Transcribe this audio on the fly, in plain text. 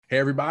Hey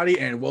everybody,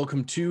 and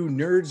welcome to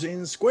Nerds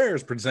in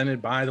Squares,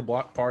 presented by the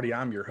Block Party.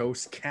 I'm your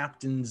host,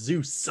 Captain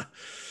Zeus,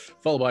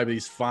 followed by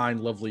these fine,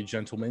 lovely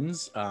gentlemen.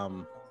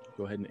 Go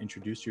ahead and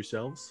introduce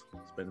yourselves.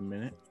 It's been a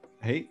minute.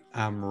 Hey,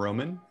 I'm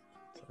Roman.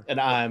 And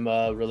I'm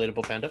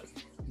Relatable Panda.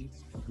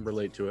 I can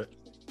relate to it.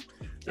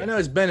 I know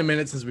it's been a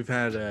minute since we've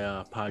had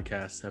a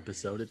podcast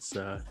episode. It's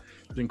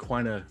been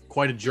quite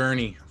a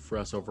journey for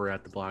us over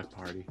at the Block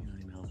Party.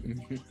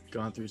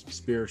 Gone through some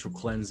spiritual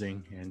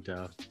cleansing and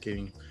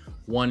getting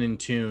one in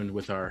tune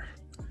with our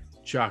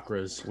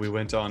chakras. We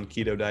went on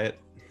keto diet,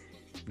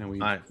 and we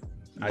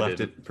left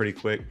it pretty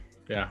quick.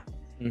 Yeah.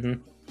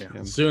 Mm-hmm. Yeah.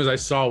 As soon as I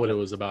saw what it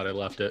was about, I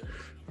left it.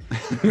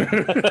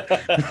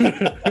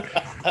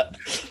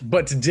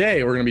 But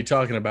today we're going to be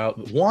talking about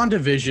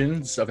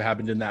WandaVision, stuff that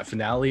happened in that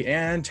finale,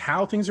 and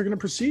how things are going to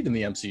proceed in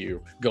the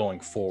MCU going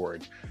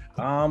forward.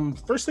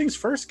 First things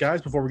first,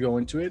 guys, before we go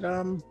into it,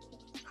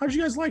 how did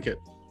you guys like it?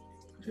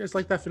 Did you guys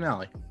like that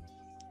finale?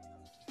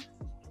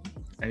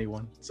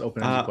 Anyone? It's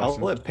open. I'll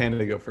let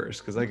Panda go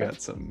first because I got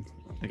some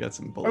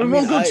bullets. We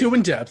won't go too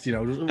in depth. You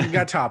know, we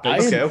got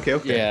topics. Okay.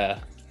 Yeah.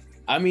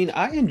 I mean,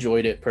 I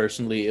enjoyed it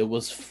personally. It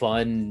was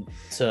fun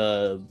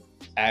to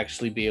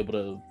actually be able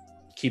to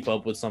keep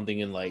up with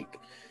something and like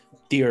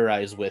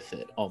theorize with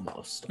it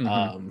almost.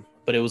 Mm-hmm.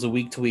 But it was a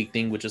week-to-week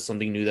thing, which is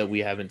something new that we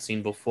haven't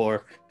seen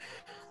before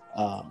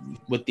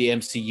with the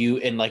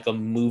MCU and like a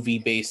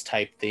movie-based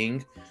type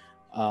thing.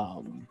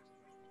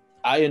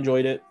 I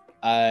enjoyed it.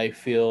 I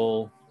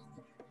feel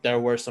there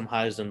were some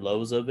highs and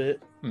lows of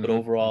it, but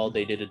overall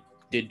they did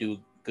do a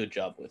good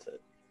job with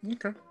it.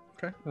 Okay,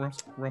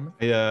 Roman.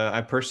 Yeah,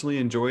 I personally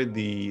enjoyed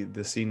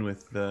the scene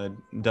with the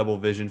double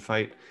vision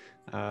fight,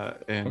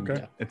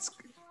 and it's.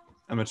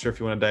 I'm not sure if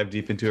you want to dive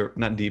deep into it,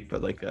 not deep,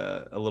 but like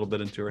a little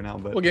bit into it now.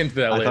 But we'll get into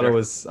that later. I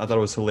thought it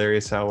was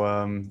hilarious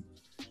how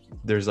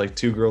there's like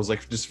two girls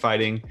like just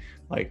fighting,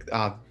 like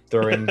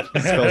throwing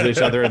spells at each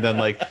other, and then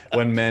like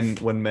when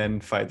men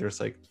fight,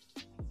 there's like,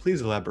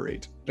 please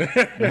elaborate. And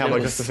have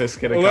like a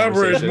sophisticated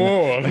elaborate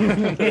more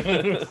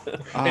in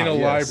a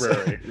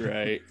library,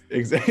 right?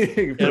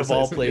 Exactly. And of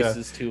all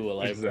places, to a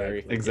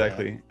library.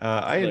 Exactly. Yeah.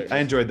 I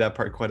enjoyed that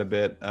part quite a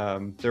bit.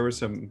 There was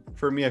some,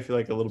 for me, I feel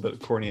like a little bit of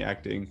corny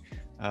acting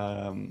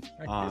on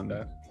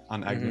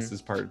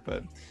Agnes's part,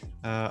 but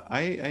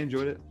I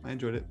enjoyed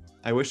it.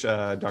 I wish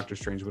Doctor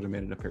Strange would have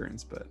made an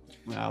appearance, but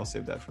I'll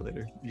save that for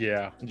later.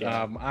 Yeah.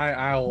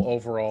 I'll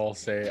overall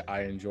say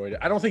I enjoyed it.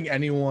 I don't think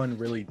anyone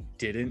really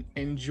didn't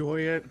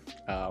enjoy it.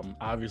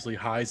 Obviously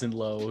highs and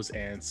lows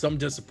and some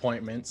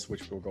disappointments,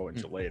 which we'll go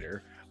into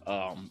later.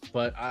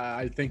 But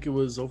I think it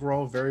was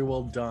overall very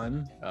well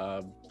done.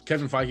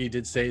 Kevin Feige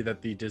did say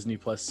that the Disney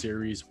Plus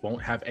series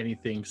won't have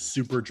anything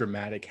super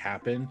dramatic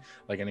happen,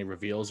 like any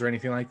reveals or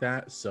anything like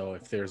that. So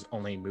if there's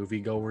only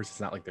moviegoers,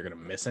 it's not like they're going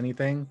to miss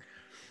anything.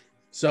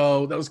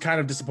 So that was kind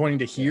of disappointing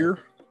to hear.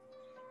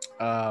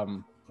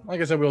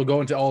 Like I said, we'll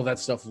go into all of that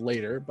stuff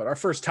later. But our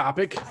first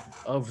topic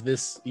of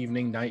this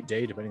evening, night,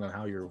 day, depending on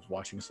how you're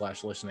watching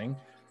 / listening,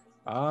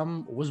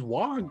 was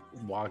WandaVision.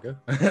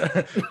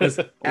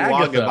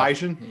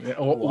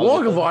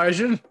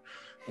 WandaVision.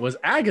 Was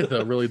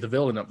Agatha really the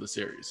villain of the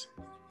series?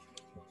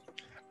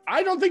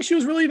 I don't think she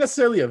was really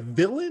necessarily a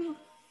villain.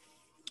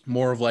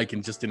 More of like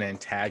just an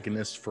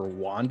antagonist for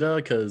Wanda,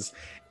 because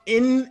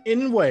in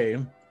a way,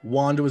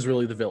 Wanda was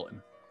really the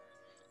villain.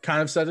 Kind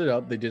of set it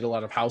up. They did a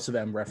lot of House of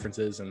M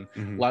references, and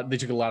they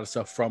took a lot of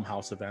stuff from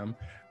House of M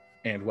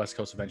and West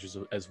Coast Avengers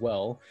as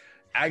well.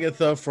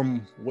 Agatha,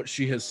 from what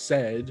she has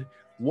said,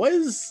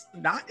 was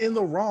not in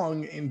the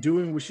wrong in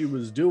doing what she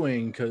was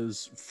doing,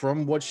 because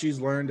from what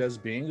she's learned as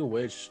being a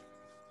witch,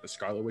 the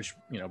Scarlet Witch,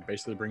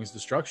 basically brings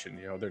destruction.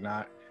 They're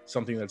not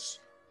something that's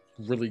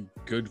really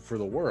good for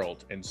the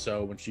world. And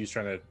so when she's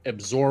trying to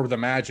absorb the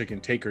magic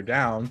and take her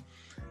down,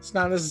 it's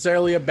not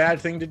necessarily a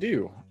bad thing to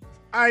do.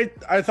 I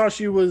thought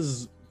she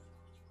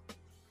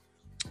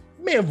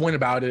may have went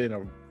about it in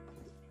a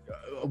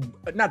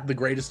not the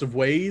greatest of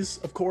ways,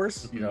 of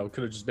course. Could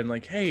have just been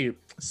like, hey,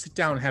 sit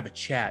down and have a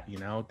chat.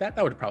 That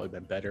would have probably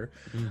been better.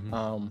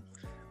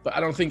 But I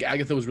don't think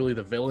Agatha was really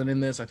the villain in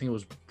this. I think it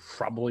was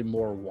probably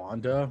more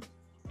Wanda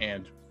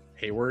and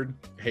Hayward.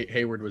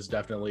 Hayward was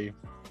definitely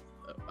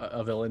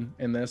a villain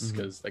in this,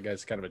 because that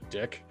guy's kind of a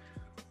dick.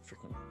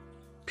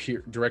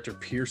 Freaking Director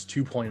Pierce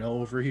 2.0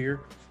 over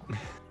here.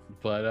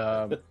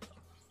 But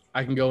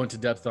I can go into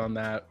depth on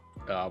that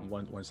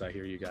once I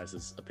hear you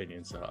guys'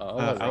 opinions. So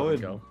I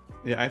would go.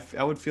 Yeah,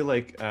 I would feel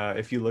like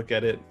if you look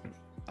at it,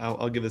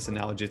 I'll give this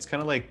analogy. It's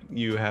kind of like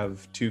you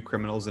have two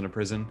criminals in a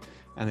prison,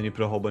 and then you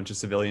put a whole bunch of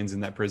civilians in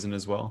that prison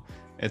as well.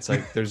 It's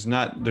like there's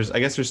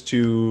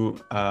two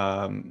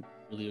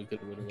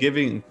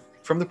giving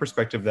from the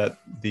perspective that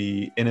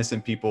the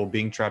innocent people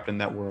being trapped in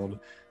that world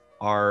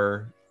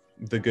are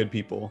the good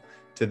people.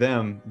 To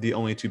them, the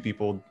only two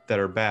people that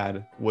are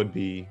bad would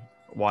be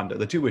Wanda,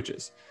 the two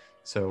witches.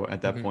 So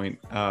at that point,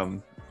 I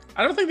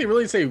don't think they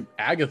really say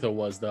Agatha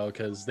was, though,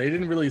 because they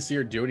didn't really see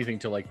her do anything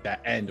till like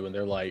that end when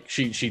they're like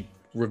she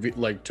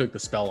took the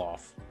spell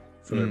off.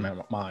 for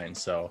their mind.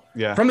 So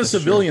yeah, from the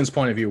civilians'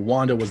 point of view,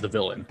 Wanda was the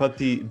villain. But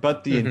the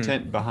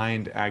intent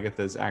behind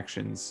Agatha's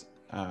actions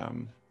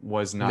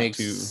was not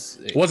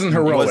wasn't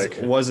heroic.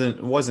 Wasn't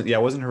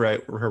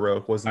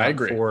heroic. Was not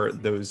for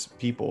those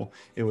people.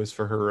 It was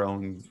for her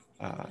own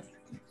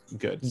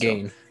good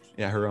gain. So,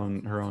 yeah, her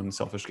own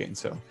selfish gain.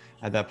 So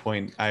at that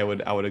point, I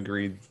would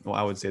agree. Well,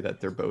 I would say that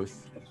they're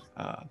both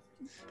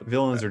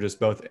villains, or just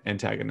both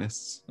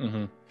antagonists.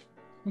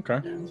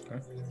 Okay.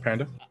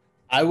 Panda.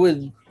 I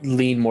would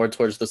lean more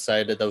towards the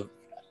side of the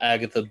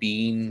Agatha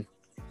being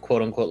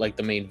quote unquote like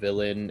the main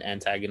villain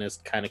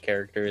antagonist kind of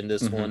character in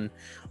this one,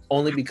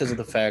 only because of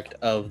the fact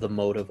of the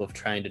motive of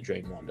trying to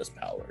drain Wanda's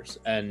powers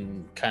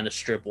and kind of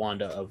strip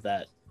Wanda of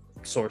that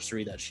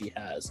sorcery that she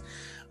has.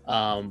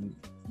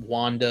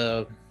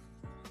 Wanda,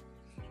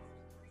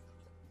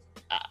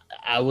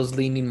 I was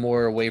leaning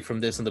more away from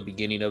this in the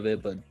beginning of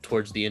it, but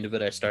towards the end of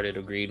it I started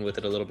agreeing with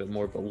it a little bit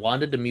more. But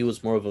Wanda to me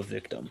was more of a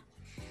victim,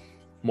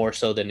 more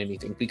so than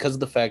anything, because of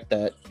the fact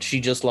that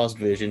she just lost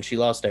Vision, she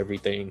lost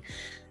everything.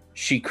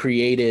 She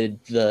created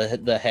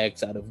the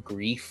Hex out of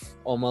grief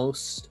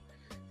almost,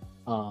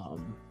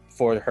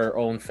 for her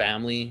own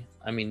family.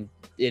 I mean,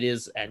 it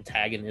is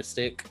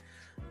antagonistic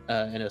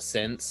in a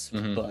sense,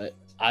 but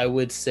I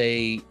would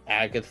say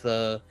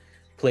Agatha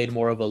played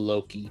more of a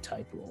Loki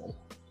type role.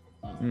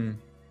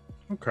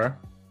 Okay.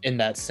 In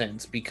that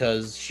sense,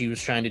 because she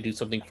was trying to do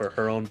something for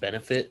her own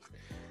benefit.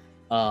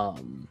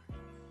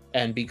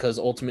 And because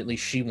ultimately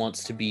she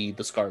wants to be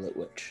the Scarlet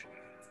Witch.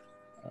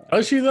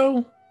 Does she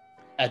though?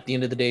 At the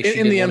end of the day, she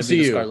in the didn't want MCU. to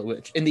be the Scarlet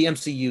Witch. In the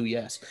MCU,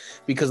 yes.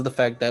 Because of the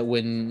fact that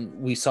when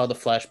we saw the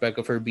flashback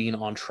of her being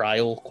on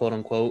trial, quote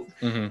unquote,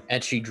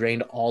 and she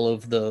drained all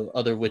of the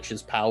other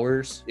witches'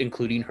 powers,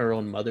 including her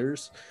own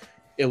mother's,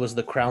 it was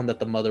the crown that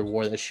the mother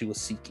wore that she was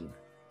seeking.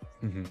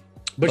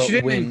 But she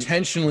didn't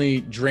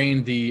intentionally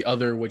drain the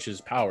other witches'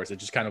 powers. It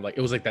just kind of like,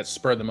 it was like that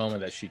spur of the moment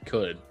that she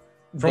could.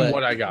 From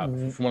what I got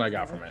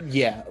from it.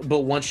 Yeah, but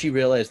once she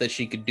realized that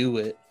she could do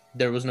it,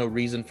 there was no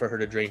reason for her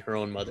to drain her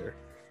own mother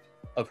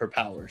of her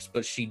powers,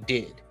 but she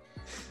did.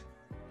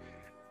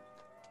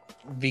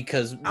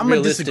 Because I'm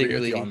gonna disagree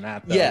with you on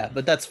that, though. Yeah,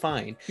 but that's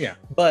fine. Yeah.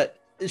 But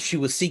she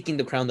was seeking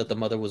the crown that the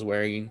mother was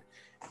wearing,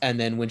 and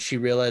then when she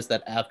realized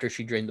that after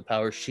she drained the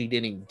power, she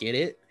didn't get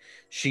it,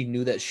 she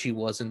knew that she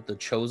wasn't the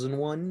chosen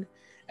one,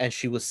 and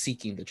she was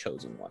seeking the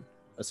chosen one,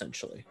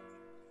 essentially.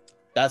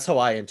 That's how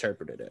I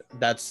interpreted it.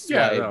 That's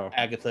why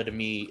Agatha to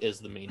me is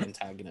the main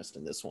antagonist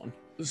in this one.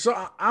 So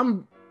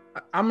I'm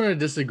going to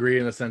disagree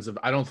in the sense of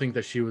I don't think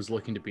that she was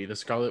looking to be the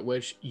Scarlet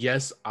Witch.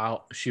 Yes,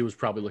 she was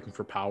probably looking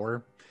for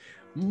power.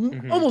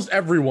 Almost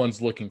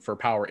everyone's looking for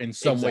power in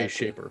some way,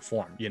 shape, or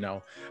form. You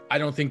know, I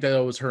don't think that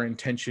was her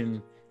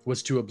intention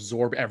was to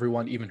absorb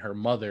everyone, even her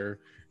mother.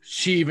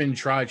 She even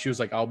tried. She was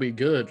like, "I'll be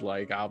good.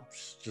 Like, I'll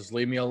just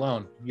leave me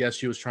alone." Yes,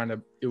 she was trying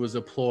to. It was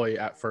a ploy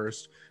at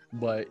first,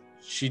 but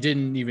she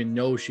didn't even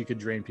know she could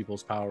drain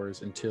people's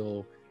powers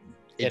until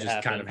it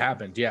just kind of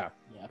happened. Yeah.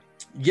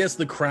 Yes,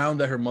 the crown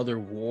that her mother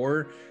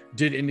wore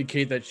did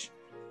indicate that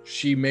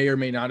she may or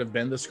may not have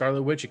been the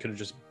Scarlet Witch. It could have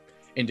just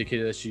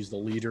indicated that she's the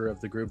leader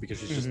of the group because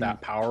she's just that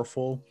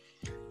powerful.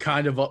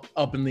 Kind of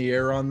up in the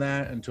air on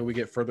that until we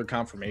get further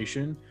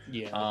confirmation.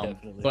 Yeah,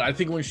 definitely. But I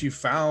think when she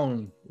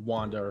found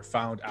Wanda or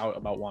found out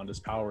about Wanda's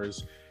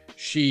powers,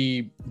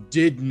 she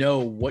did know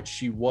what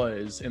she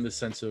was in the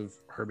sense of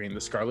her being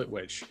the Scarlet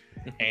Witch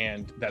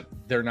and that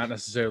they're not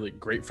necessarily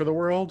great for the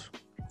world.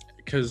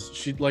 Because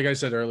she, like I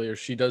said earlier,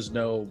 she does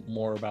know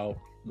more about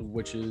the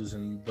witches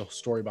and the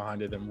story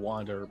behind it than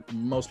Wanda or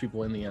most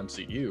people in the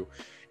MCU.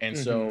 And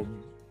so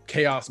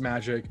chaos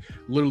magic,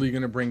 literally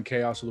going to bring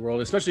chaos to the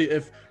world, especially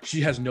if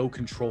she has no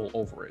control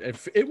over it.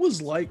 If it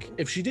was like,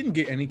 if she didn't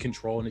get any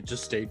control and it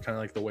just stayed kind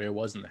of like the way it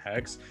was in the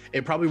Hex,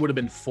 it probably would have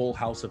been full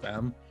House of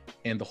M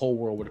and the whole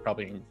world would have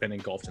probably been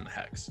engulfed in the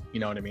Hex. You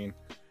know what I mean?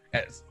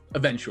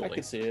 Eventually. I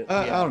can see it.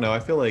 I don't know. I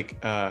feel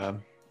like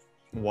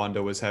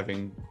Wanda was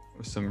having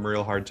some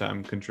real hard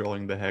time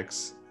controlling the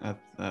Hex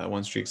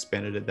once she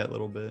expanded it that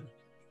little bit.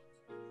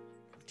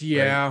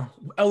 Yeah, right?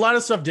 A lot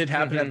of stuff did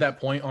happen at that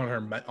point on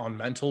her on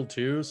mental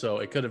too, so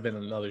it could have been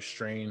another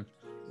strain.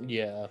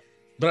 Yeah,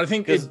 but I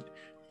think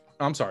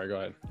I'm sorry. Go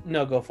ahead.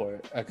 No, go for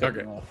it. I cut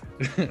you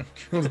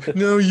off.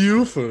 No,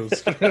 you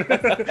first.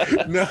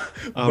 No,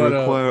 I'll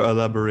require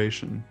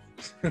elaboration.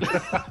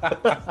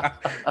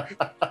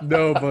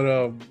 No,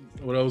 but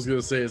what I was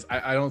gonna say is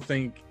I don't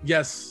think.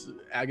 Yes,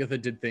 Agatha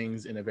did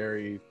things in a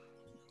very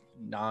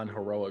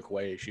non-heroic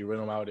way. She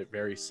went about it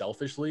very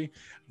selfishly,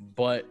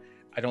 but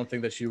I don't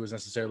think that she was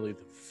necessarily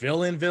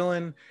the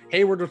villain.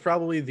 Hayward was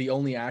probably the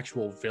only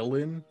actual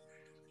villain.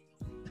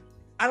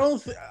 I'm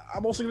also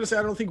going to say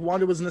I don't think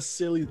Wanda was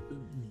necessarily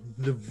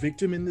the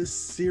victim in this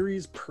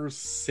series per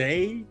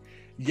se.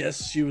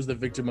 Yes, she was the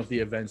victim of the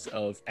events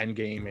of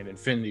Endgame and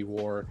Infinity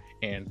War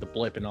and the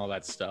blip and all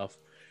that stuff.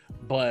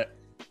 But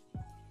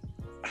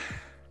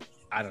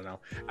I don't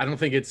know. I don't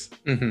think it's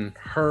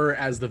her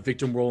as the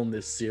victim role in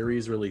this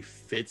series really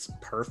fits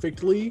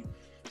perfectly.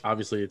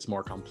 Obviously, it's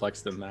more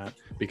complex than that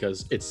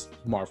because it's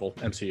Marvel,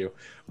 MCU.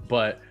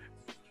 But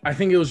I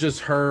think it was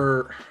just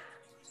her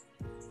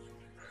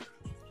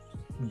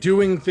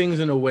doing things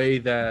in a way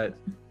that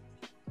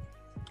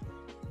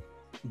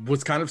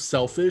was kind of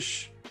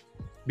selfish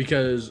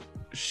because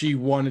she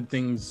wanted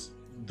things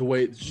the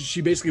way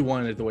she basically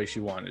wanted it the way she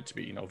wanted it to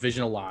be, you know,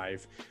 Vision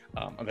alive,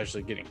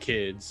 eventually getting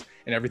kids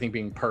and everything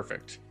being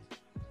perfect.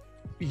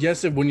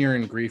 Yes, when you're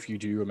in grief, you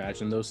do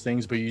imagine those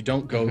things, but you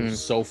don't go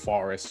so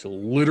far as to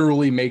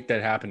literally make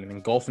that happen and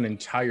engulf an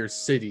entire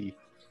city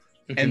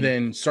and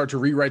then start to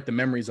rewrite the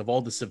memories of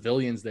all the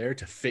civilians there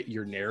to fit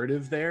your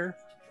narrative there.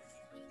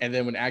 And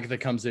then when Agatha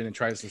comes in and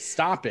tries to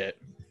stop it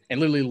and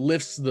literally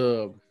lifts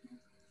the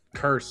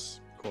curse,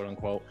 quote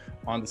unquote,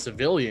 on the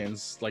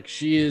civilians, like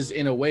she is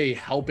in a way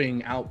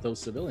helping out those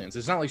civilians.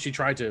 It's not like she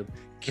tried to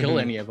kill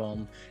any of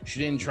them. She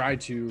didn't try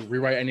to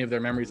rewrite any of their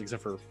memories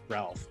except for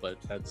Ralph, but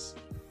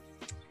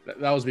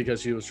that was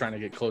because she was trying to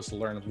get close to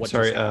learn what.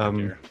 Sorry,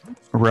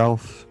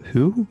 Ralph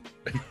who?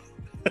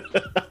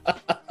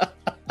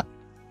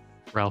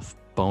 Ralph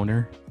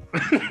Boner.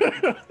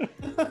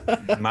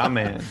 My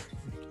man.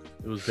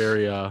 It was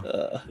very it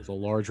was a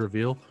large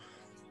reveal.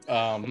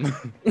 Come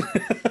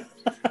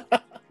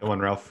on,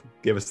 Ralph,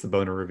 give us the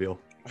boner reveal.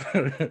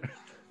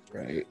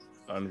 Right.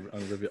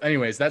 Unreveal.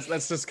 Anyways,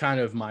 that's just kind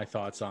of my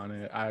thoughts on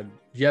it. I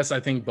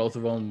think both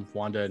of them,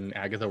 Wanda and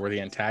Agatha, were the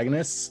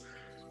antagonists,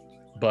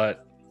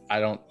 but I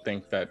don't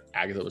think that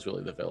Agatha was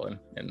really the villain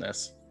in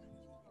this.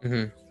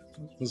 This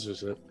is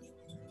just it.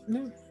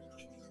 No.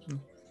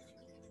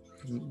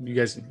 You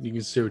guys, you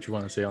can say what you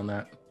want to say on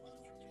that.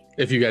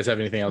 If you guys have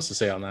anything else to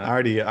say on that, I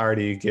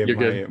already gave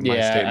my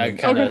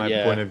statement,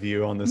 my point of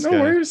view on this.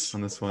 Worries.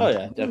 On this one. Oh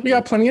yeah, definitely. We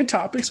got plenty of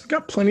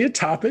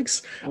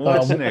topics.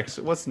 What's next?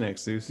 What's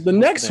next, Zeus? The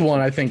next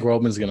one I think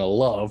Roman's gonna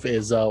love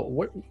is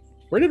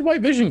where did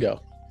White Vision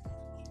go?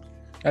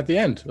 At the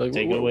end, like,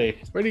 Take it away.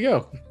 Where'd he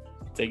go?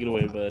 Take it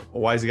away, bud.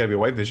 Why is he gotta be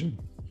White Vision?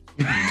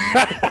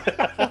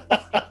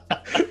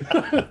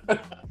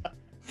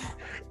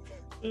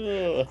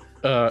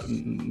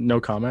 No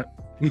comment.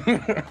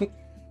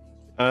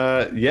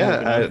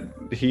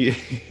 He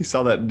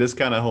saw that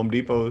discount at Home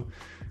Depot.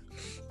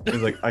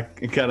 He's like, I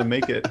gotta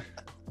make it.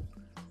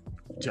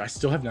 Dude, I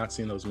still have not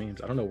seen those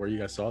memes. I don't know where you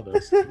guys saw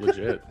those.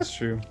 Legit. It's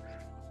true.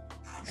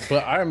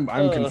 But I'm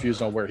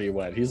confused on where he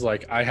went. He's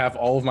like, I have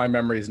all of my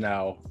memories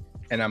now,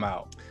 and I'm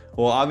out.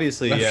 Well,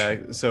 obviously, yeah.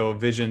 So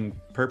Vision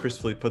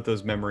purposefully put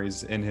those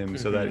memories in him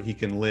so that he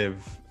can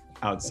live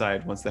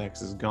outside once the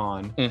hex is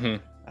gone.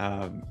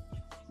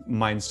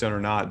 Mind Stone or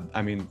not,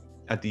 I mean,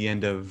 at the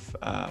end of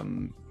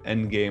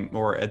Endgame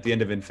or at the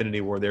end of Infinity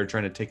War, they're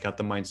trying to take out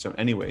the Mind Stone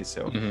anyway.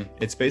 So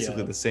it's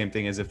basically the same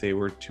thing as if they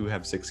were to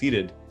have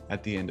succeeded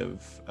at the end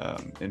of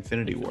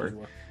Infinity War.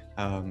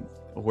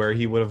 Where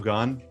he would have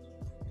gone,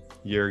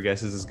 your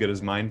guess is as good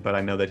as mine, but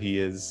I know that he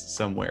is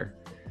somewhere.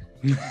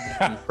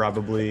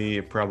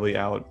 probably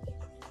out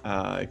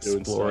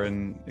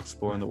exploring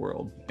the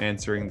world,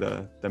 answering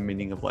the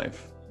meaning of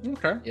life.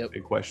 Okay. Yep.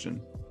 Big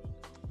question.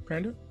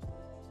 Brandon,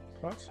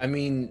 thoughts? I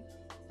mean,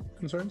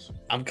 concerns?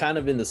 I'm kind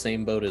of in the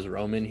same boat as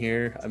Roman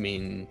here. I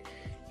mean,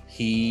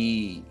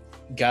 he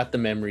got the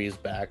memories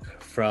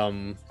back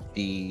from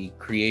the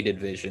created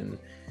Vision,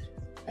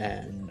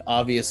 and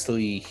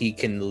obviously he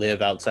can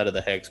live outside of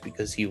the hex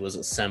because he was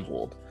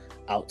assembled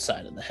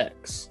outside of the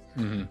hex.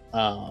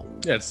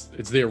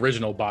 It's the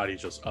original body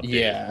just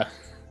updated.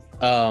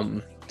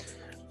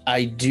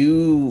 I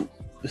do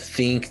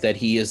think that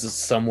he is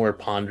somewhere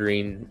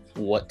pondering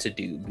what to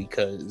do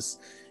because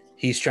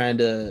he's trying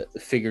to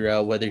figure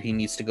out whether he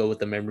needs to go with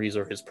the memories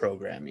or his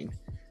programming,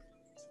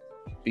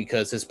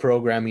 because his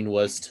programming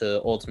was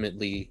to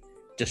ultimately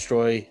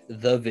destroy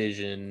the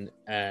Vision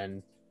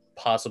and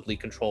possibly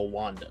control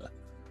Wanda.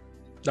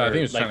 No, I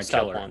think he's trying to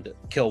kill her.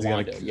 Kill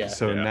Wanda.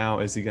 So now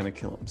is he gonna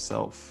kill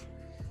himself?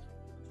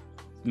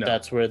 No.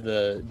 That's where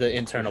the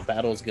internal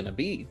battle is gonna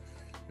be.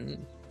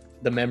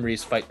 The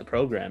memories fight the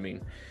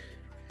programming.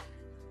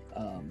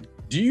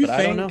 Do you think?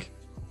 I don't know.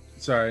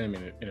 Sorry, I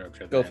didn't mean to interrupt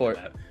you. Go for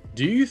it.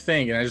 Do you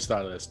think? And I just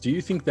thought of this. Do you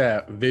think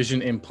that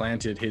Vision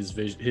implanted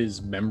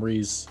his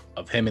memories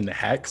of him in the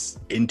hex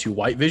into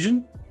White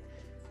Vision?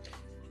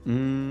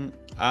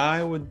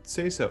 I would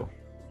say so.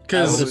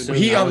 Because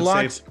he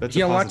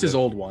unlocked his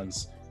old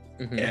ones,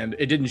 and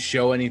it didn't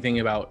show anything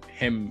about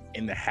him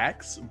in the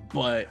hex.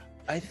 But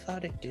I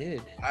thought it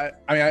did. I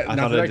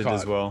thought it did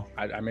as well.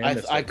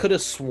 I could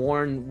have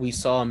sworn we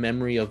saw a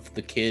memory of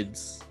the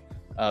kids,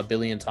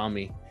 Billy and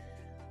Tommy,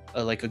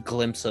 like a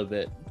glimpse of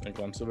it. A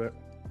glimpse of it.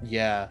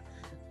 Yeah.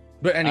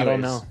 But anyways, I don't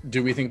know.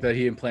 Do we think that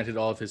he implanted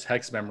all of his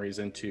hex memories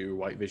into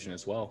White Vision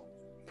as well?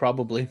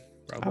 Probably.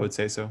 I would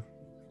say so.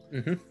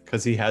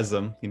 Because he has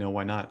them. You know,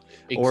 why not?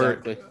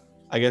 Exactly. Or,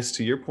 I guess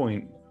to your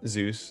point,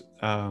 Zeus,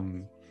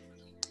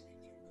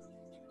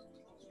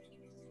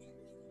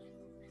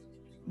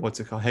 what's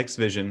it called? Hex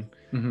Vision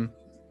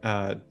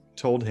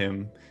told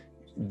him,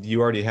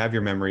 you already have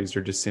your memories,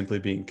 they're just simply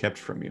being kept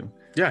from you.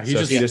 Yeah, he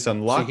just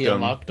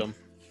unlocked them.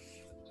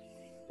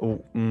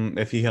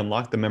 If he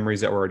unlocked the memories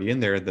that were already in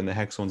there, then the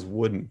hex ones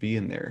wouldn't be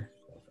in there.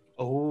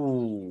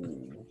 Oh,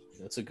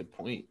 that's a good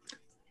point.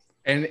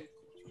 And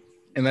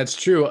And that's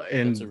true.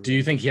 And That's a do you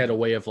really think good he had a point.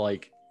 way of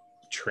like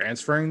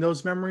transferring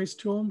those mememories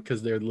to him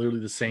because they're literally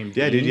the same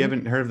Yeah, dude, you being?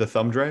 haven't heard of the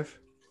thumb drive?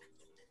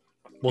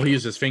 Well, he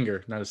used his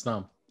finger, not his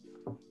thumb.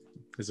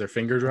 Is there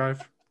finger drive?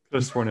 I could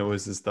have sworn it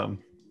was his thumb.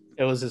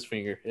 It was his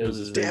finger. It was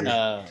his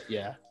finger.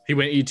 Yeah. He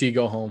went ET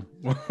go home.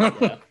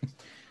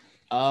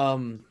 Yeah.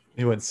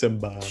 He went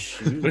Simba.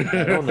 Shoot,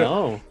 I don't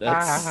know.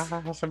 That's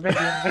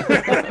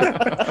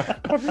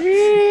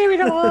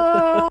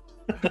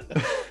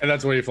And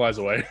that's when he flies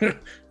away.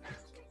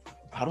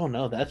 I don't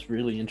know. That's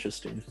really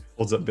interesting.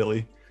 Holds up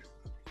Billy.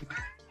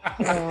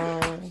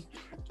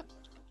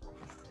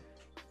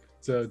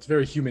 So it's a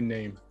very human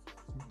name.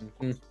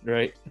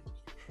 Right.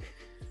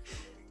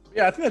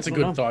 Yeah, I think that's a I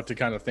good don't know. thought to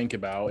kind of think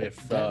about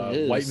if That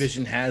is. White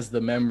Vision has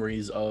the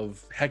memories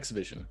of Hex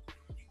Vision.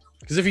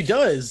 Because if he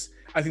does,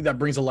 I think that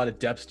brings a lot of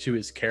depth to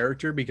his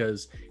character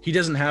because he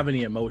doesn't have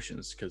any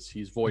emotions because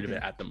he's void of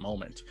it at the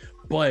moment.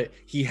 But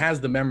he has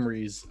the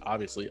memories,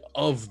 obviously,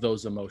 of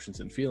those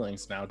emotions and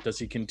feelings. Now, does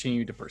he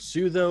continue to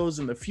pursue those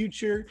in the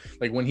future?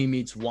 Like when he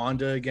meets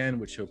Wanda again,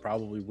 which he'll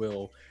probably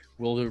will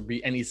there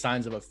be any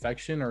signs of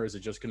affection, or is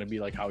it just going to be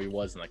like how he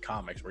was in the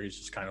comics where he's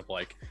just kind of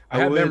like, I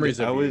have memories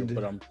of you,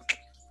 but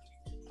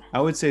I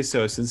would say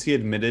so, since he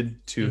admitted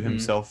to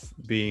himself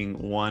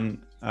being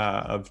one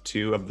of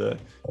two of the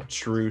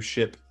true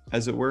ship,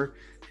 as it were.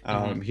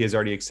 He has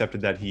already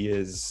accepted that he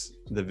is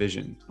the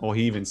Vision. Well,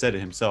 he even said it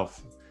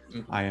himself,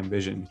 I am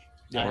Vision,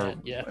 or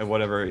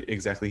whatever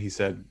exactly he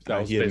said.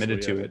 He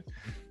admitted to it.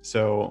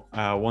 So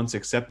once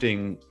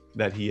accepting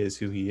that he is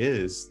who he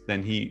is,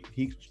 then he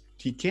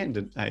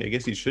can't, I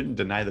guess he shouldn't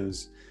deny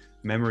those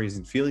memories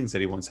and feelings that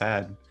he once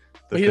had,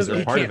 because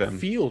they're part of him.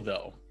 Feel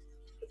though.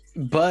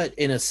 But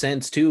in a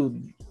sense,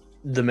 too,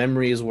 the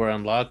memories were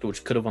unlocked,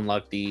 which could have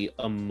unlocked the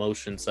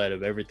emotion side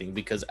of everything.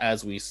 Because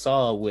as we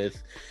saw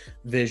with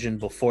Vision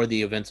before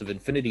the events of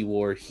Infinity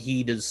War,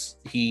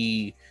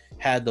 he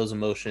had those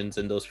emotions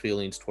and those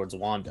feelings towards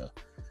Wanda,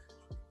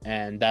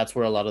 and that's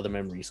where a lot of the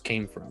memories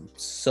came from.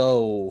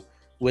 So,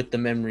 with the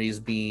memories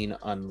being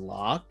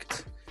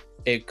unlocked,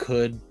 it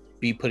could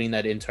be putting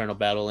that internal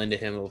battle into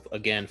him of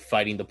again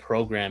fighting the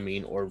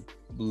programming or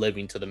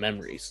living to the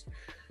memories.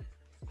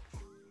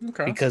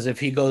 Okay. Because if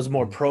he goes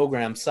more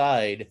program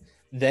side,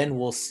 then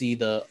we'll see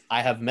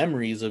I have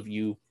memories of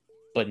you,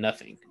 but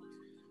nothing.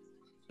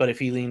 But if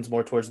he leans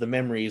more towards the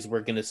memories,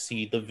 we're going to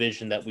see the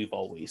Vision that we've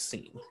always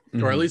seen.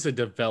 Or at least a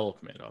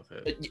development of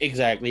it.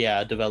 Exactly,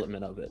 yeah, a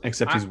development of it.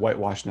 Except he's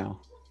whitewashed now.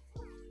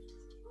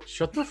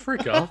 Shut the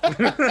frick up.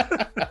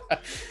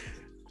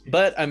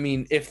 But, I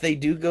mean, if they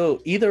do go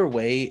either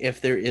way,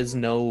 if there is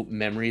no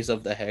memories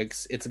of the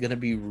Hex, it's going to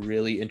be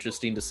really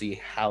interesting to see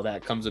how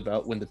that comes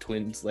about when the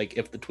twins, like,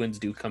 if the twins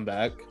do come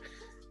back.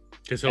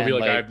 Because he'll be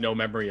like, I have no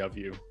memory of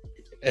you.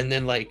 And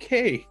then, like,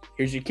 hey,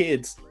 here's your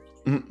kids.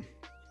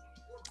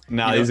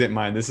 Nah, these ain't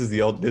mine. This is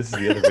the other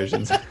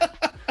Visions.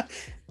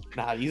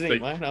 Nah, these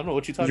ain't mine. I don't know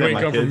what you're talking You ain't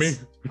about. come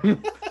for me.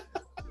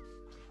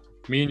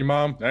 Me and your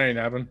mom, that ain't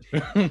happened.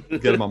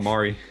 Get him on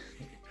Mari.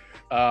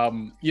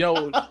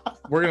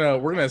 We're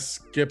gonna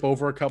skip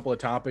over a couple of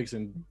topics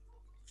and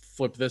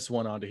flip this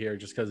one onto here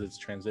just because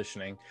it's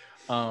transitioning.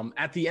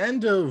 At the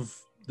end of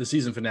the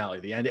season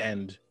finale, the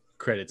end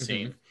credit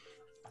scene,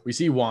 we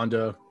see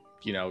Wanda,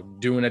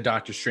 doing a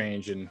Doctor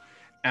Strange and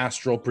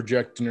astral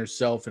projecting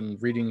herself and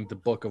reading the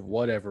book of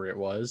whatever it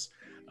was,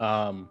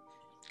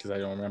 because I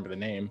don't remember the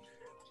name,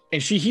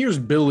 and she hears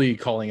Billy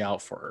calling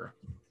out for her.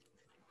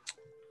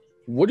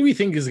 What do we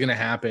think is going to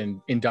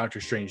happen in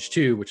Doctor Strange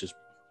 2, which is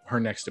her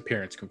next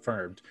appearance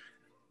confirmed,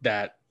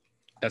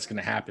 that's going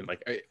to happen?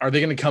 Like, are they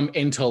going to come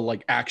into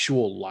like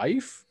actual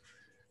life?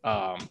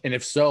 And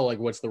if so, like,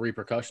 what's the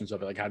repercussions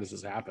of it? Like, how does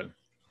this happen?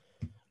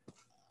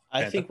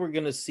 I think we're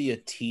going to see a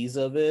tease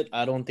of it.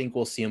 I don't think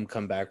we'll see him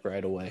come back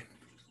right away.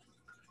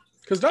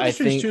 Because Doctor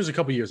Strange 2 is a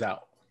couple years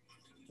out.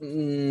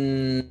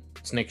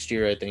 It's next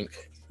year, I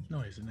think.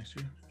 No, is it next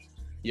year?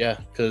 Yeah,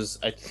 because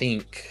I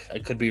think I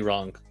could be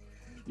wrong.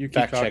 You keep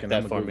Fact check talking,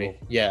 that for me.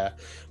 Yeah,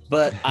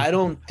 but I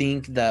don't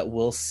think that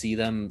we'll see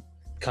them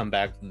come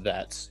back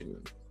that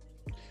soon.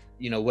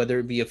 Whether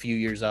it be a few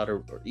years out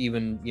or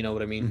even, you know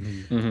what I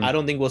mean? I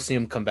don't think we'll see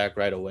them come back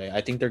right away.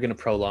 I think they're going to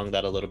prolong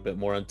that a little bit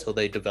more until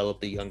they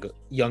develop the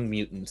young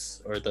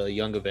mutants or the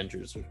young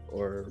Avengers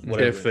or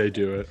whatever. If they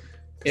do it.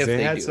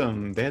 They had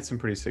some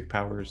pretty sick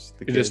powers.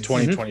 It is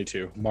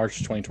 2022, March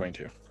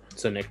 2022.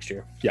 So next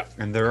year. Yeah.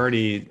 And they're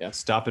already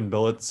stopping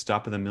bullets,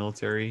 stopping the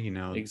military,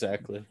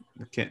 Exactly.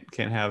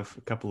 Can't have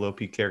a couple OP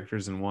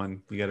characters in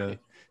one. You got to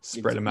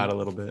spread them out a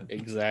little bit.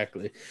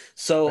 Exactly.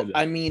 So,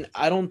 I mean,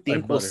 I don't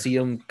think we'll see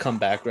them come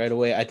back right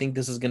away. I think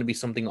this is going to be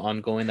something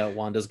ongoing that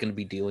Wanda's going to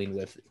be dealing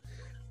with,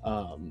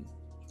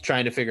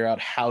 trying to figure out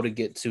how to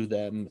get to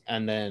them.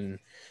 And then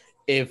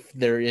if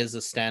there is a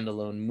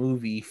standalone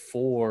movie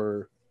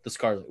for the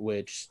Scarlet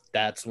Witch,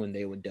 that's when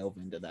they would delve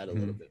into that a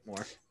little bit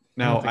more.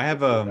 Now,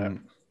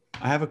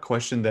 I have a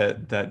question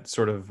that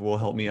sort of will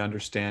help me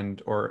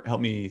understand or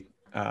help me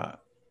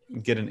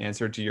get an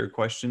answer to your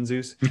question,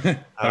 Zeus,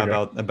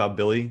 about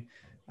Billy.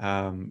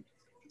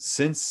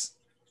 Since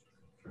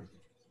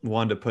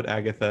Wanda put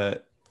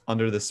Agatha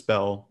under the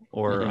spell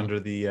or Mhm. under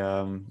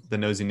the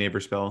nosy neighbor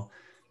spell,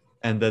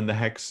 and then the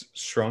hex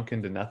shrunk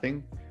into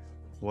nothing.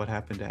 What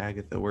happened to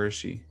Agatha? Where is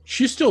she?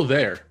 She's still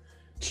there.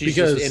 She's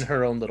Because- just in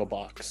her own little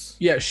box.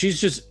 Yeah,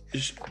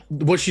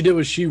 what she did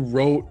was she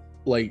wrote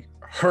like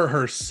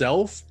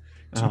herself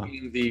to Uh-huh.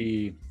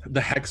 being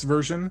the hex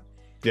version,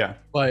 Yeah.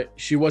 but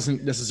she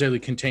wasn't necessarily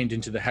contained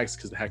into the hex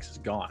because the hex is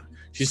gone.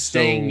 She's So-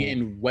 staying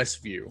in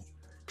Westview,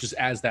 just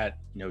as that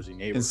nosy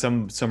neighbor. In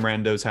some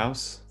rando's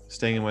house,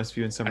 staying in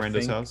Westview in some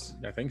rando's house.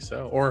 I think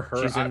so, or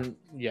her. She's in,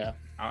 yeah.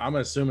 I'm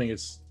assuming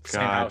it's the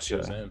same house she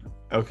was Gotcha. in.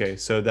 Okay,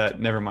 so that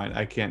never mind.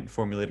 I can't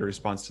formulate a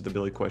response to the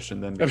Billy question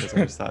then because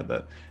I just thought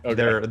that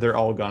Okay. they're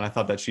all gone. I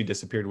thought that she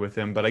disappeared with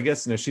him, but I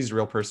guess she's a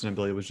real person and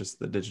Billy was just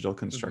the digital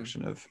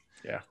construction of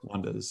Yeah.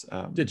 Wanda's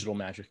Digital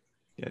magic.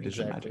 digital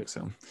Exactly. magic.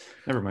 So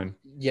never mind.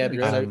 Yeah,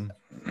 because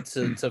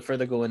Um, to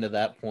further go into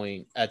that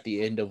point, at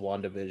the end of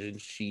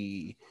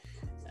WandaVision,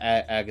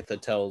 Agatha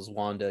tells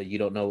Wanda, "You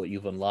don't know what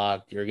you've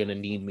unlocked. You're gonna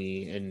need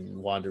me." And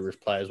Wanda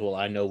replies, "Well,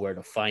 I know where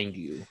to find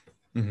you."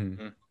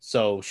 mhm,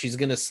 So she's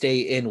gonna stay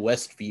in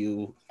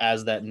Westview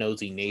as that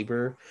nosy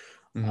neighbor,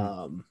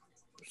 mhm.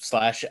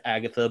 slash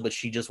Agatha, but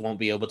she just won't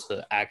be able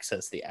to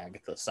access the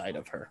Agatha side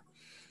of her.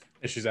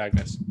 And she's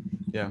Agnes.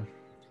 Yeah.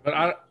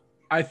 But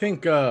I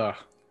think that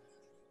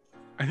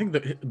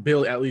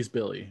Billy, at least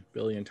Billy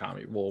and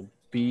Tommy will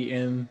be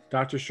in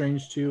Doctor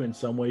Strange 2 in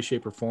some way,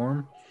 shape, or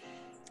form.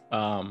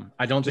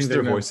 I don't Just think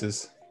their they're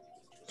voices.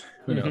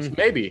 Who knows?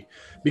 Maybe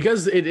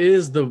because it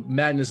is the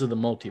madness of the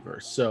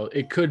multiverse, so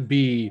it could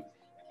be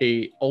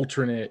a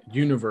alternate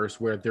universe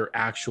where they're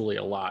actually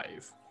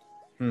alive,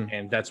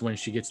 and that's when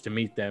she gets to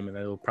meet them, and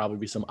there'll probably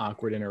be some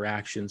awkward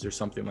interactions or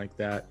something like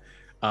that.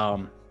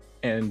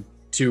 And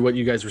to what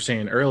you guys were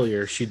saying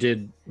earlier, she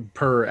did,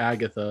 per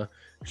Agatha,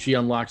 she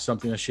unlocked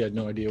something that she had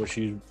no idea what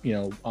she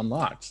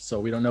unlocked. So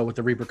we don't know what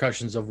the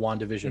repercussions of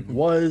WandaVision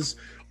was,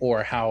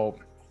 or how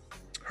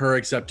her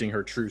accepting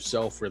her true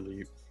self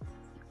really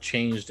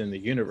changed in the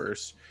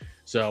universe.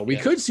 So we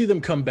could see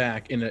them come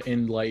back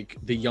in like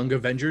the Young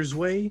Avengers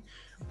way,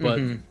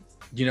 but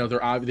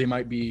they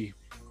might be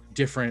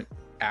different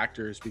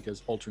actors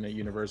because alternate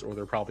universe, or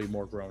they're probably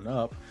more grown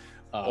up.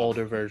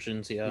 Older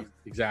versions, yeah.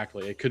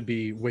 Exactly. It could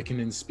be Wiccan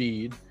and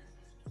Speed.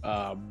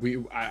 I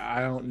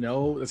don't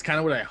know. That's kind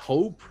of what I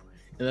hope,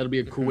 and that'll be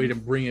a cool way to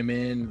bring him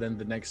in. Then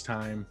the next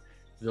time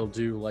they'll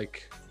do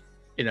like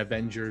an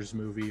Avengers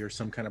movie or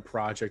some kind of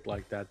project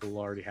like that, they'll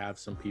already have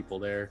some people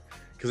there,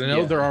 because I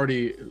know they're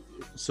already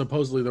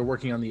supposedly they're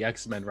working on the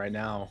X-Men right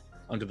now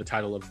under the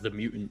title of The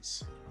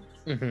Mutants.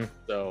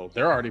 So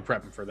they're already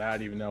prepping for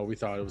that, even though we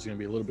thought it was going to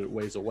be a little bit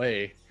ways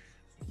away.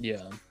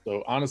 Yeah.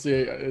 So honestly,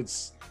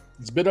 it's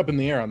a bit up in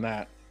the air on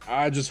that.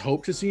 I just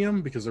hope to see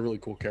them because they're really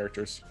cool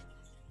characters.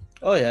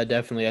 Oh yeah,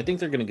 definitely. I think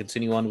they're going to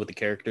continue on with the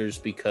characters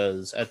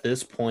because at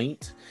this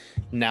point,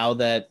 now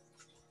that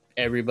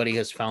everybody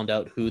has found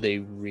out who they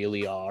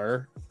really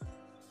are,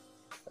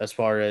 as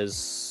far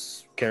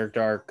as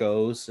character arc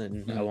goes,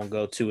 and I won't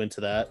go too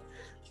into that,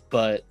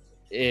 but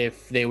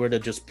if they were to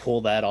just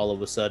pull that all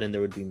of a sudden,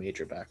 there would be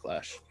major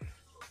backlash.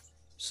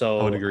 So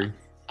I would agree.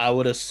 I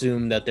would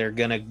assume that they're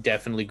going to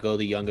definitely go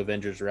the Young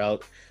Avengers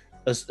route,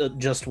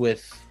 just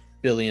with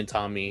Billy and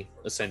Tommy,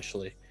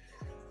 essentially.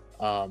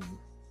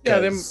 Yeah,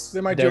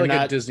 they might do like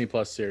a Disney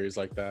Plus series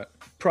like that.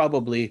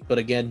 Probably, but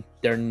again,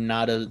 they're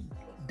not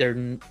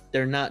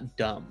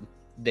dumb.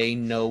 They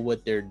know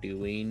what they're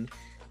doing,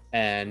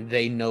 and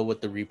they know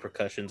what the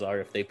repercussions are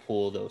if they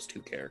pull those two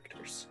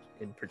characters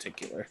in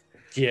particular.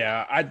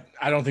 Yeah,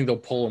 I don't think they'll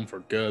pull them for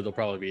good. They'll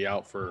probably be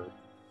out for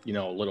a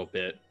little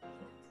bit.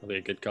 Maybe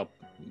a good couple.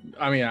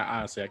 I mean,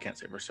 honestly, I can't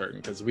say for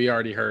certain because we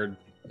already heard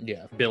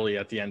Billy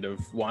at the end of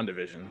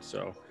WandaVision.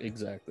 So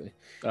exactly.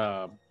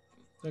 Go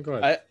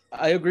ahead.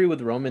 I agree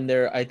with Roman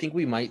there. I think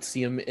we might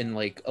see him in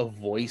like a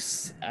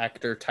voice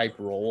actor type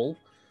role,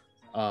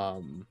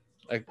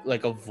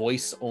 like a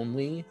voice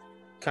only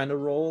kind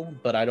of role,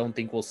 but I don't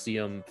think we'll see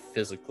him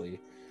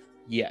physically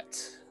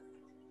yet.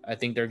 I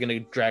think they're gonna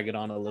drag it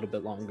on a little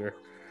bit longer.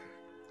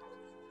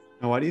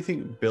 Now, why do you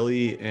think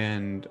Billy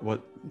and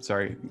what's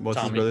Tommy.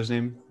 his brother's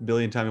name?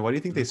 Billy and Tommy. Why do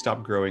you think they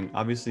stopped growing?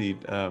 Obviously,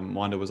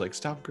 Wanda was like,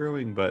 stop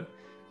growing, but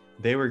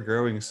they were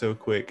growing so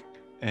quick,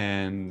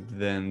 and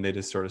then they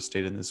just sort of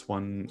stayed in this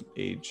one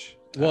age.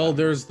 Well,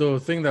 there's the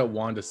thing that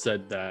Wanda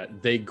said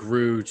that they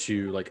grew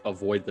to like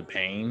avoid the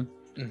pain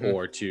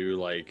or to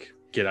like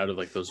get out of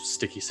like those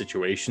sticky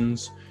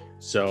situations.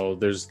 So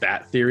there's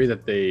that theory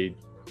that they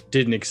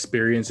didn't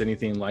experience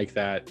anything like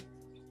that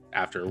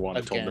after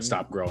Wanda told them to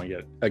stop growing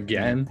it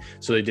again.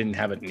 So they didn't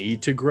have a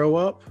need to grow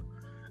up.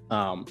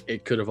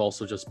 It could have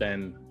also just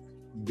been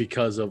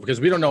because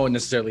we don't know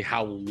necessarily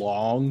how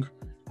long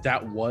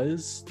that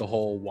was, the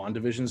whole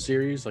WandaVision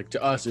series. Like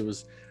to us, it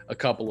was a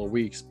couple of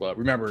weeks, but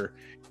remember,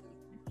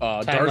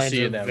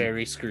 Darcy and them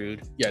very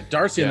screwed. Yeah,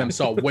 Darcy and them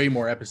saw way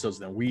more episodes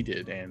than we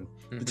did, and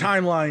the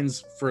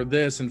timelines for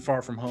this and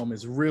Far From Home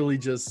is really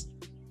just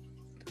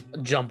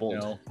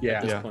jumbled.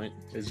 At this point,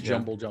 it's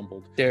jumbled.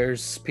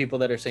 There's people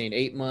that are saying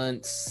 8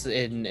 months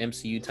in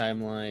MCU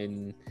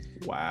timeline.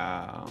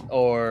 Wow.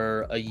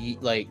 Or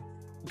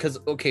because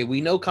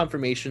we know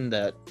confirmation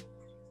that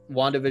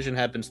WandaVision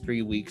happens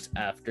 3 weeks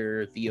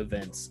after the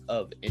events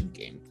of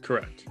Endgame.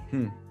 Correct.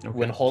 Okay.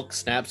 When Hulk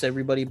snaps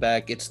everybody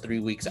back, it's 3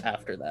 weeks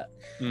after that.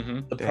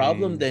 The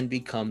problem then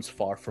becomes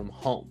Far From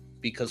Home,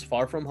 because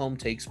Far From Home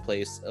takes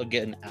place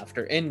again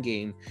after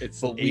Endgame.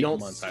 But we don't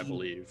months, I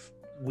believe.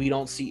 We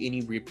don't see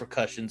any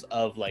repercussions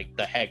of like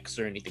the hex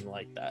or anything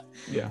like that.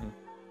 Yeah.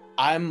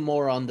 I'm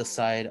more on the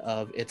side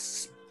of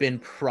it's been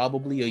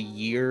probably a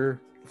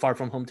year. Far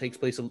From Home takes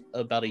place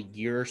about a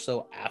year or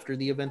so after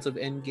the events of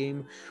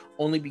Endgame,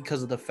 only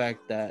because of the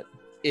fact that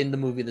in the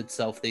movie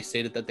itself, they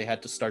stated that they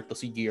had to start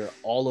this year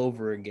all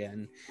over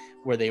again,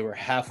 where they were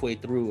halfway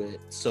through it,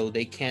 so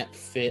they can't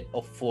fit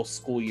a full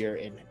school year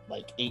in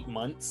like 8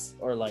 months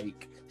or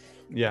like.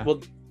 Yeah.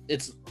 Well,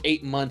 it's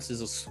 8 months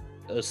is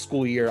a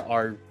school year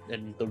are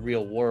in the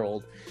real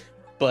world,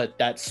 but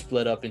that's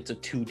split up into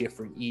 2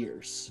 different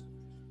years.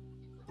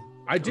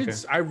 I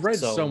read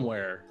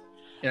somewhere,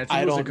 and I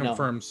think it was a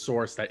confirmed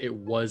source that it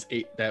was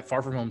that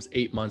Far From Home's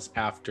 8 months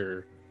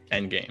after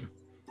Endgame.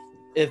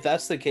 If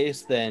that's the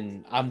case,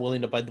 then I'm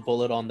willing to bite the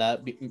bullet on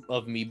that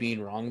of me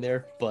being wrong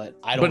there, but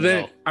I don't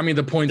know. I mean,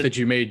 the point that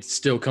you made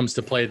still comes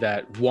to play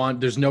that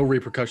there's no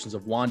repercussions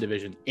of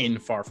WandaVision in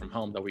Far From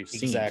Home that we've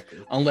seen. Exactly.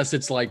 Unless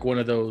it's like one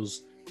of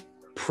those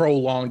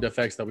prolonged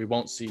effects that we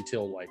won't see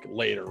till like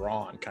later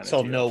on kind of.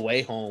 So No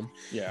Way Home.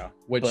 Yeah.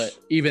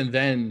 Even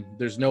then,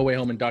 there's No Way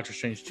Home in Doctor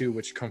Strange 2,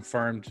 which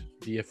confirmed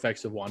the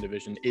effects of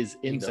WandaVision is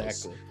in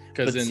those.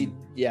 Because I'm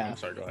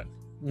sorry, go ahead.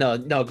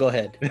 No, go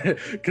ahead.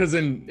 Because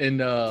in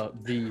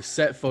the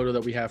set photo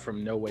that we have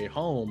from No Way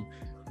Home,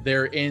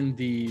 they're in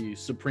the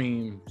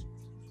Supreme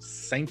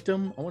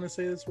Sanctum. I want to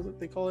say that's what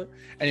they call it.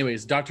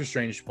 Anyways, Doctor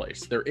Strange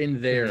place. They're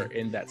in there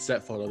in that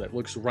set photo that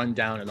looks run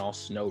down and all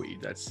snowy.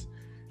 That's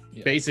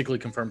basically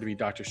confirmed to be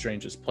Doctor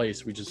Strange's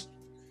place. We just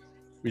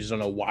don't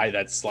know why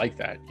that's like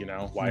that. You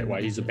know why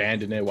he's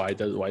abandoned it. Why it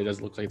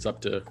doesn't look like it's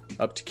up to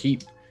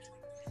keep.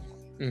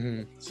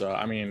 So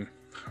I mean,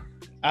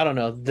 I don't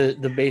know.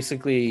 The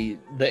basically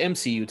the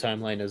MCU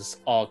timeline is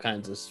all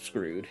kinds of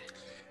screwed.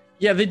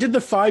 Yeah, they did the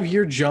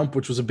 5-year jump,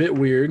 which was a bit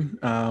weird.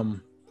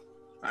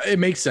 It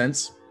makes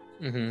sense.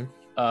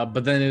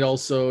 But then it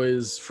also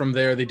is from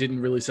there, they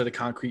didn't really set a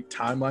concrete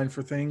timeline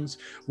for things,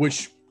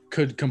 which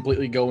could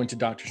completely go into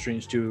Doctor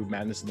Strange 2,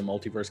 Madness in the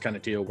Multiverse kind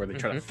of deal, where they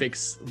try to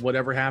fix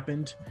whatever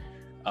happened.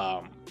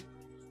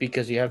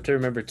 Because you have to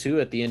remember too,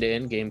 at the end of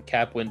Endgame,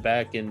 Cap went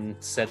back and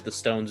set the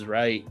stones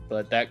right,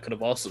 but that could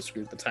have also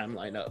screwed the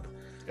timeline up.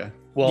 Okay.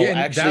 Well,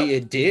 actually,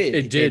 it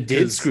did. It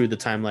did screw the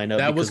timeline up.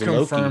 That was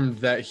confirmed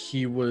that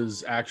he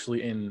was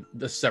actually in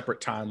the separate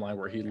timeline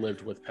where he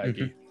lived with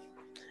Peggy,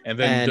 and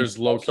then there's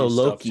Loki. So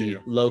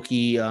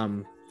Loki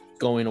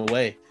going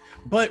away.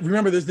 But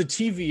remember, there's the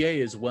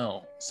TVA as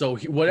well. So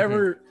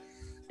whatever,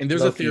 and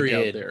there's a theory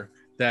out there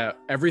that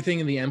everything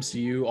in the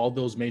MCU, all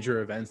those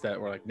major events that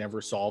were like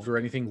never solved or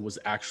anything, was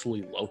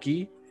actually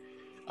Loki.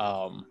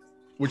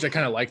 Which I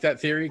kind of like that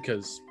theory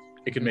because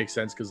it could make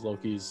sense because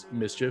Loki's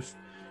mischief.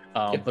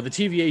 But the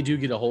TVA do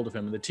get a hold of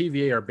him, and the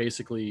TVA are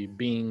basically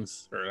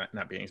beings, or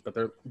not beings, but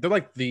they're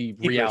like the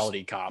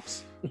reality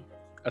cops,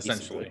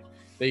 essentially.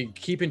 They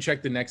keep in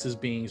check the Nexus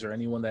beings or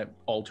anyone that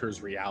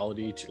alters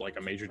reality to like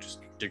a major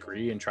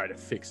degree and try to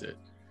fix it.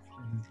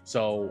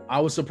 So I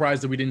was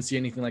surprised that we didn't see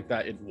anything like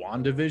that in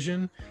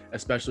WandaVision,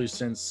 especially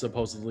since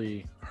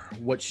supposedly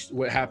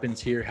what happens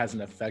here has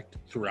an effect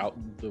throughout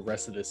the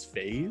rest of this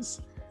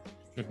phase.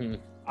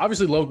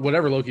 Obviously,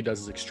 whatever Loki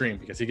does is extreme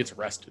because he gets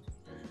arrested.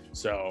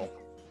 So,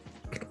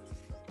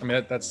 I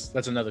mean,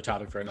 that's another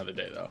topic for another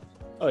day, though.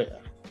 Oh yeah.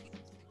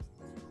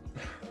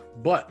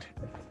 But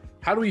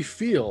how do we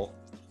feel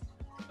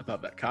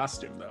about that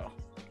costume, though?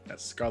 That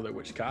Scarlet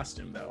Witch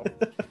costume, though.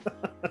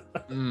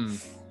 I'm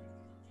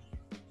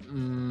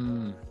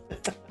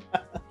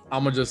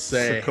gonna just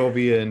say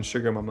Sokovia and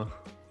Sugar Mama.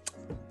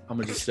 I'm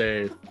gonna just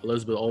say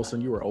Elizabeth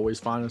Olsen, you were always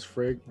fine as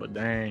frig, but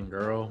dang,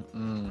 girl.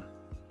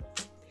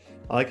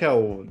 I like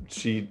how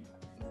she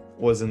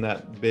was in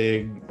that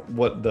big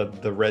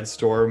the red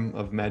storm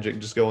of magic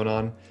just going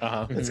on.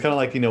 It's kind of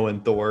like, you know, when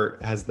Thor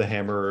has the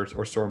hammer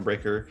or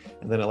Stormbreaker,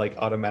 and then it like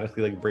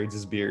automatically like braids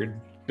his beard.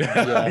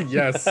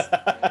 Yes.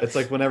 It's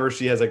like whenever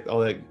she has like all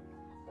that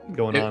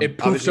going on, it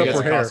poofed up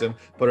her hair, costume,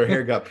 but her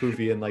hair got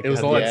poofy and like it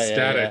was all that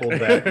static.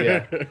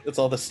 It's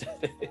all the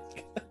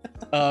static.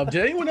 Did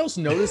anyone else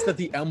notice that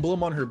the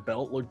emblem on her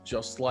belt looked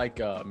just like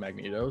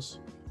Magneto's?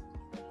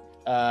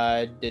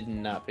 I did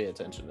not pay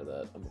attention to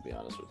that. I'm gonna be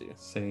honest with you.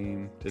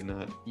 Same, did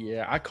not.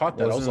 Yeah, I caught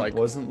that. I was like,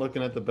 wasn't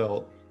looking at the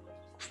belt.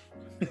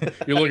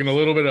 You're looking a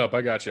little bit up.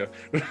 I got you.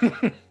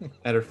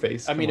 At her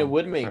face. I mean, it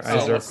would make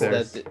sense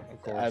that.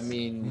 I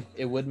mean,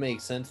 it would make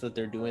sense that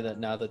they're doing that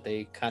now that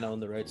they kind of own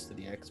the rights to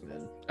the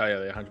X-Men. Oh yeah,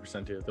 they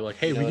 100% do. They're like,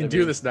 hey, we can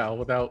do this now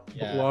without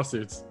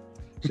lawsuits.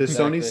 Does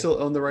Sony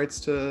still own the rights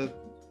to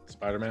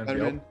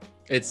Spider-Man?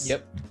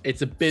 Yep.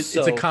 It's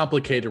a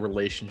complicated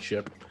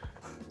relationship.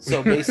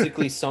 So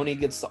basically, Sony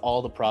gets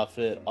all the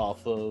profit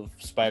off of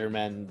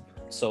Spider-Man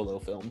solo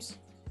films.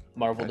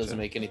 Marvel doesn't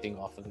make anything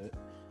off of it.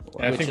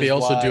 And I think they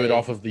also do it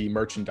off of the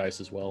merchandise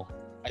as well.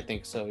 I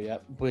think so, yeah.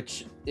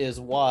 Which is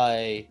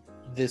why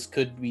this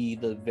could be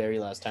the very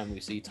last time we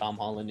see Tom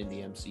Holland in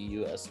the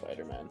MCU as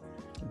Spider-Man.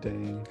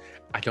 Dang.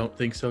 I don't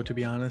think so, to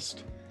be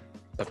honest.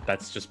 But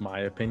that's just my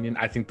opinion.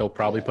 I think they'll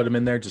probably put him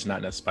in there, just not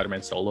in a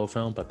Spider-Man solo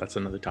film, but that's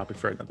another topic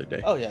for another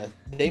day. Oh, yeah.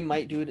 They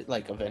might do it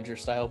like Avenger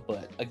style,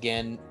 but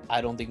again, I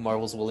don't think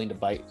Marvel's willing to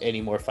bite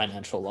any more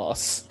financial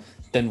loss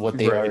than what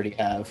they already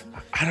have.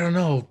 I don't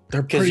know.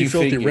 They're pretty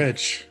filthy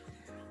rich.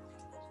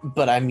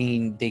 But I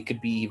mean, they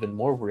could be even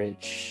more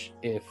rich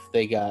if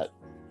they got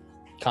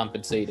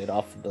compensated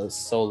off of the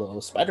solo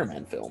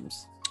Spider-Man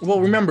films. Well,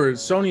 remember,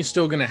 Sony's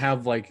still going to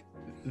have like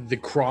the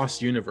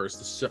cross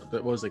universe.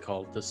 What was it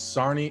called? The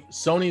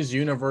Sony's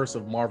universe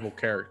of Marvel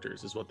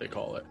characters is what they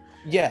call it.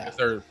 Yeah.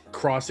 They're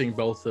crossing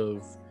both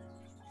of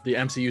the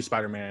MCU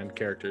Spider-Man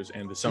characters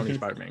and the Sony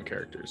Spider-Man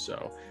characters.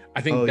 So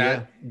I think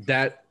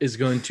that is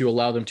going to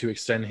allow them to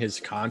extend his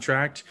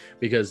contract,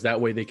 because that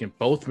way they can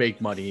both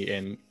make money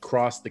and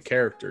cross the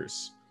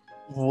characters.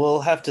 We'll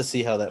have to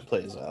see how that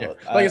plays out. Yeah.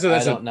 Like I said,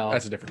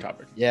 that's a different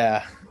topic.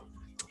 Yeah.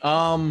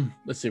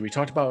 Let's see. We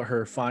talked about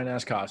her fine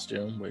ass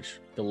costume, which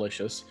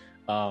delicious.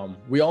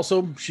 We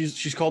also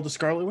she's called the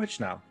Scarlet Witch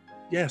now.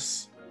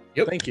 Yes.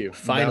 Yep. Thank you.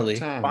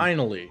 Finally.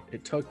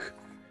 It took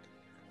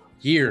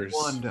years.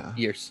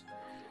 Years.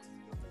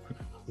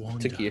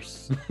 Wanda. Took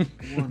years.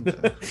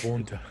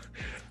 Wanda.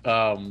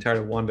 Tired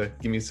of Wanda.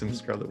 Give me some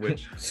Scarlet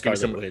Witch.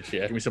 Scarlet Witch,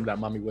 yeah. Give me some of that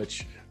mommy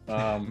witch.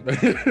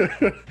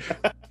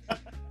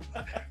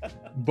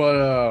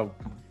 But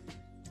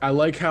I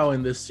like how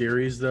in this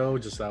series, though,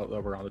 just out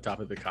over on the top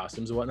of the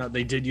costumes and whatnot,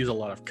 they did use a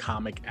lot of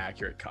comic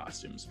accurate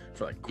costumes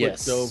for like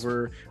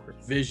Quicksilver, for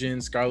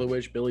Vision, Scarlet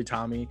Witch, Billy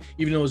Tommy,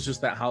 even though it was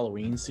just that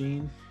Halloween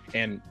scene.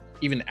 And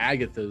even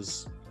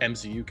Agatha's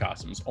MCU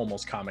costumes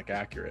almost comic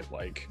accurate.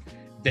 Like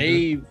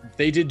they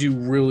did do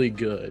really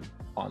good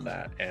on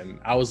that. And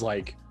I was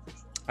like,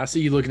 I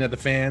see you looking at the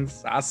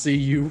fans. I see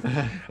you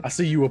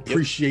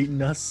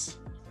appreciating us.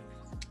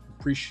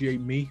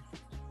 Appreciate me.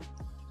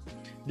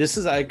 That's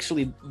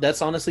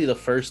honestly the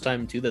first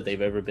time too that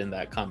they've ever been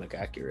that comic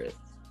accurate.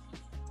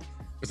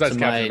 Besides to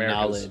Captain my America's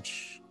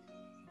knowledge.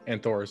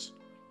 And Thor's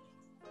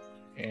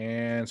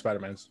and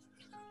Spider-Man's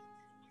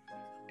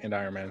and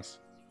Iron Man's.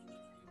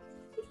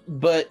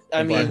 But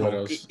I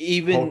mean,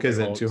 even Hulk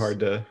isn't too hard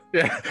to.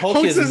 Yeah,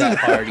 Hulk isn't that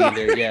hard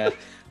either. Yeah,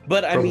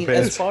 but I mean,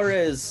 Fans. as far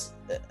as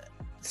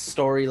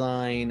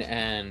storyline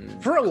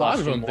and for a lot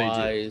of them,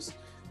 they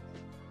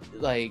do.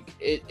 Like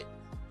it.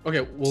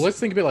 Okay, well, let's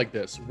think of it like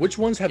this. Which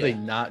ones have they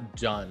not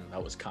done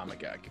that was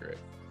comic accurate?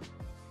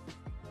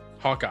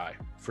 Hawkeye,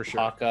 for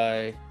sure.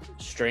 Hawkeye,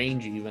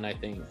 Strange, even, I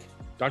think.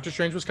 Doctor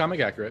Strange was comic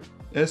accurate.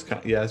 It's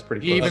pretty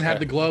close. He even had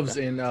the gloves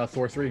in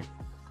Thor 3.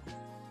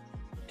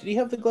 Did he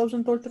have the gloves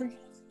in Thor 3?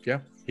 Yeah,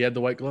 he had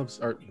the white gloves,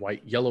 or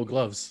yellow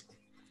gloves.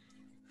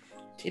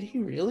 Did he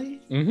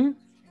really? Mm-hmm.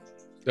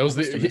 That was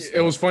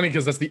it was funny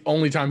because that's the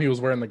only time he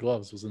was wearing the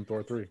gloves was in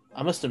Thor 3.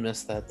 I must have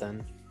missed that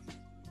then.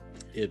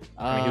 He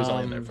was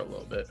only in there for a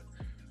little bit.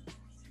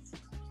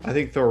 I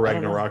think Thor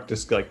Ragnarok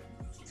just like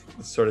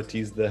sort of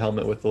teased the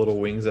helmet with the little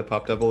wings that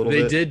popped up a little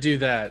bit. They did do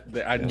that.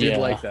 I did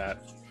like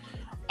that.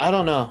 I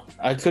don't know.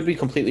 I could be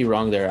completely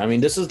wrong there. I mean,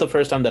 this is the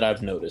first time that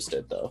I've noticed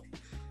it, though.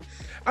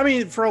 I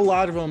mean, for a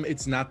lot of them,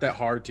 it's not that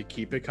hard to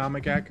keep it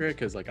comic accurate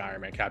because, like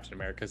Iron Man, Captain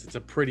America, it's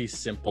a pretty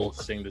simple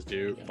thing to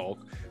do. Bulk,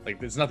 like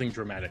there's nothing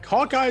dramatic.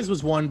 Hawkeye's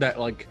was one that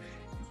like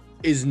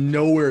is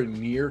nowhere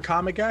near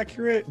comic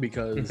accurate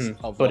because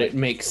of. But it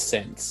makes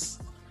sense.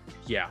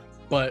 Yeah,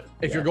 but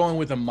if you're going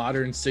with a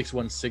modern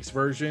 616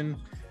 version,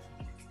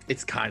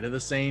 it's kind of the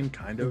same,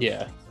 kind of.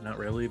 Yeah. Not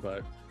really,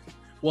 but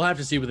we'll have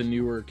to see with the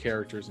newer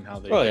characters and how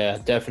they. Oh yeah,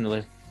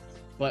 definitely.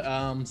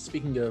 But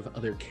speaking of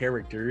other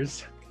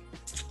characters,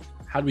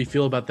 how do we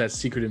feel about that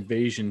Secret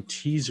Invasion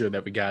teaser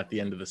that we got at the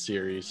end of the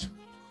series?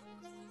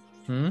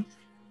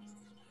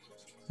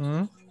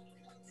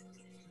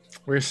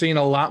 We're seeing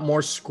a lot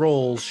more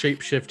Skrulls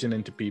shape-shifting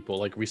into people.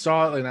 Like we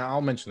saw, and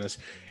I'll mention this,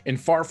 in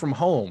Far From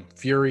Home,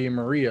 Fury and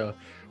Maria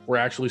were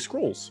actually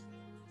Skrulls.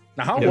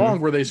 Now, how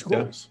long were they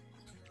Skrulls?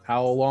 Yeah.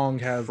 How long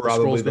have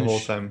probably the whole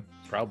time?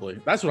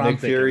 Probably. That's what I'm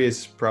thinking. Fury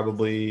has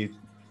probably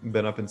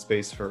been up in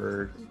space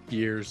for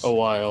years, a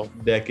while,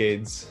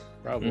 decades.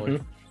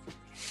 Probably.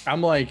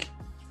 I'm like,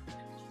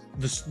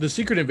 the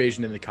Secret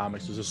Invasion in the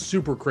comics was a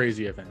super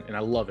crazy event, and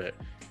I love it.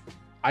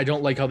 I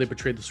don't like how they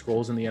portrayed the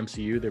Skrulls in the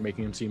MCU. They're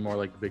making them seem more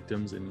like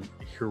victims and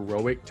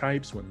heroic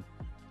types when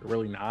they're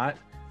really not.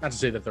 Not to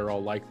say that they're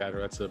all like that or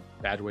that's a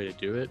bad way to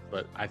do it,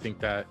 but I think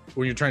that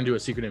when you're trying to do a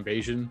Secret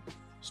Invasion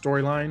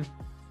storyline,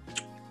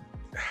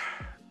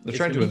 they're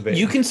trying to invade.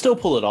 You can still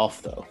pull it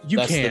off, though.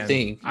 That's the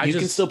thing. You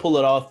can still pull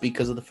it off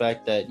because of the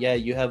fact that,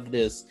 you have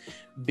this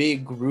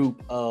big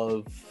group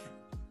of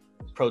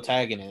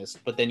protagonists,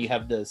 but then you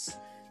have this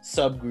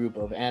subgroup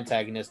of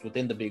antagonists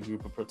within the big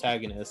group of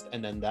protagonists,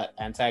 and then that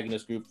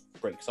antagonist group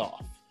breaks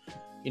off.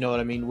 You know what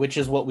I mean? Which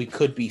is what we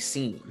could be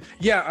seeing.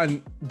 Yeah,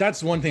 and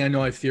that's one thing I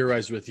know I've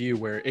theorized with you,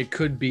 where it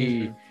could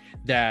be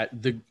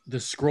that the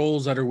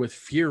Skrulls that are with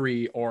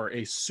Fury are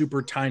a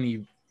super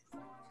tiny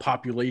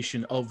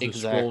population of the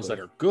Skrulls that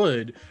are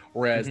good,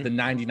 whereas the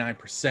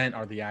 99%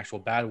 are the actual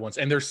bad ones,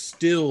 and they're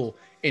still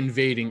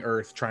invading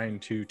Earth, trying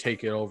to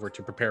take it over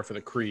to prepare for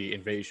the Kree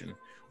invasion,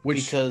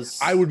 which because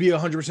I would be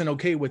 100%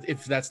 okay with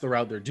if that's the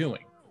route they're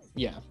doing.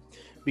 Yeah.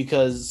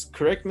 Because,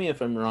 correct me if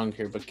I'm wrong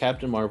here, but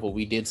Captain Marvel,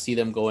 we did see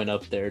them going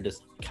up there to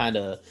kind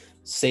of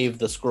save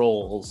the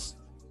Skrulls,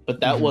 but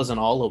that wasn't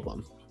all of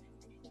them.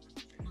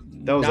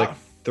 That was like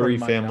 3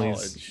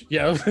 families.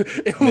 Yeah,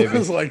 it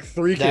was like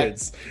 3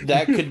 kids.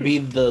 That could be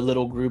the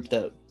little group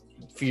that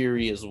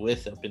Fury is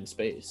with up in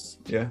space.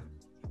 Yeah.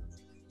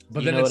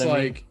 But then it's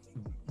like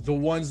the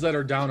ones that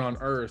are down on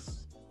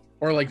Earth,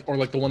 or like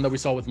the one that we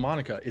saw with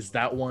Monica, is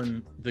that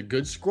one the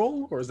good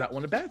Skrull or is that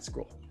one a bad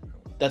Skrull?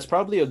 That's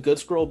probably a good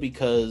Skrull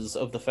because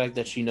of the fact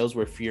that she knows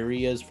where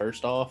Fury is,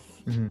 first off.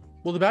 Mm-hmm.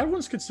 Well, the bad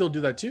ones could still do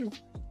that too.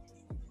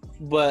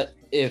 But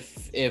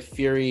if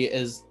Fury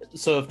is...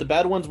 So if the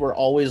bad ones were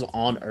always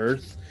on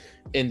Earth,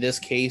 in this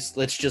case,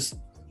 let's just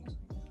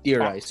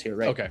theorize here,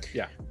 right? Okay,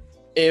 yeah.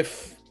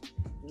 If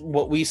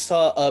what we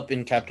saw up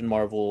in Captain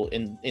Marvel,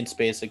 in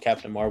space at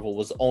Captain Marvel,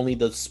 was only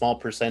the small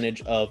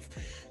percentage of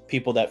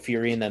people that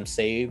Fury and them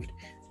saved,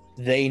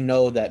 they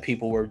know that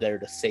people were there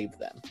to save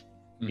them.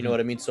 You know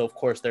what I mean? So, of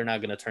course, they're not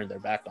going to turn their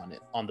back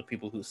on the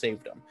people who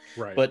saved them.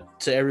 Right.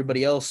 But to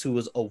everybody else who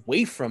was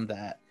away from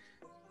that,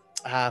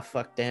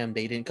 fuck them.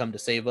 They didn't come to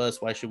save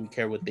us. Why should we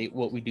care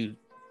what we do?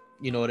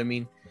 You know what I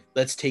mean?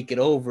 Let's take it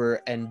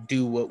over and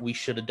do what we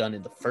should have done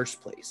in the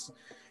first place.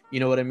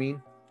 You know what I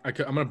mean? I'm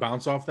going to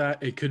bounce off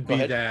that. It could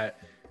be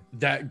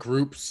that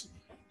groups,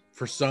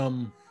 for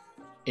some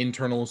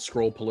internal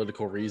Skrull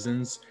political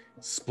reasons,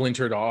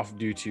 splintered off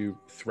due to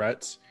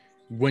threats,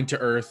 went to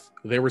Earth.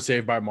 They were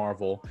saved by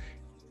Marvel.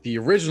 The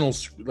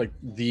originals, like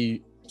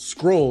the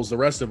Skrulls, the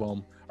rest of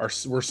them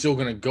were still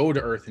going to go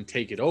to Earth and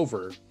take it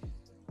over,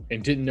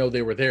 and didn't know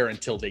they were there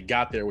until they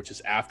got there, which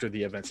is after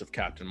the events of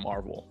Captain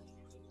Marvel.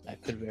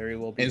 That could very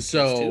well be. And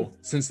so,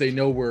 since they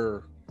know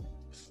where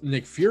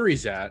Nick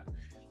Fury's at,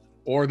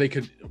 or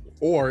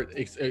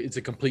it's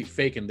a complete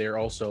fake, and they're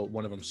also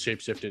one of them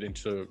shapeshifted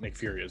into Nick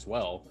Fury as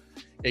well.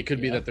 It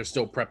could be that they're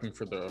still prepping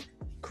for the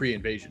Kree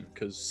invasion,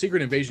 because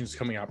Secret Invasion is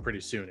coming out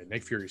pretty soon, and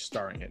Nick Fury's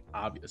starring it,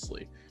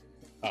 obviously.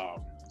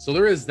 So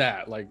there is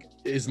that. Like,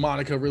 is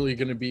Monica really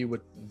going to be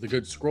with the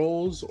good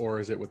Skrulls, or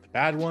is it with the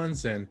bad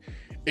ones? And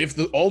if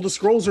all the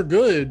Skrulls are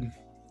good,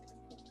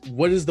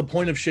 what is the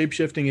point of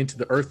shapeshifting into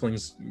the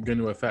Earthlings going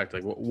to affect?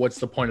 Like, what's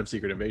the point of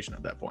Secret Invasion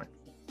at that point?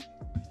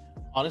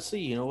 Honestly,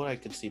 you know what I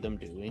could see them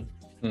doing?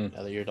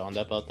 Now that you're on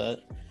about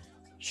that,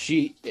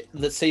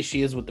 let's say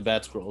she is with the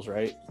bad Skrulls,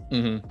 right?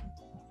 Mm-hmm.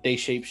 They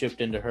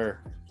shapeshift into her.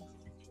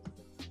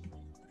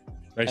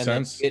 Makes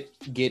sense.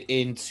 Get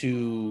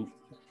into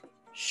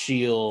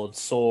Shield,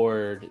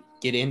 Sword,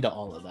 get into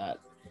all of that.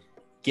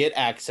 Get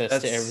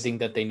access to everything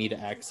that they need to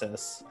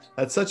access.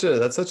 That's such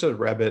a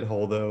rabbit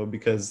hole though,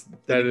 because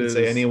they can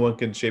say anyone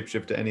can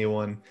shapeshift to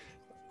anyone,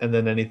 and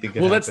then anything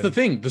can happen. That's the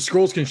thing. The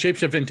Skrulls can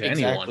shapeshift into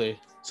anyone.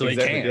 So they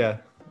can. Yeah.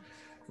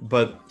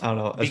 But I don't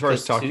know. As far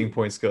as talking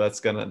points go,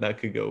 that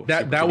could go.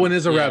 That one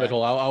is a rabbit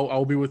hole.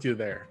 I'll be with you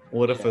there.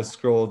 What if a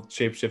Skrull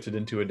shapeshifted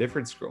into a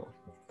different Skrull?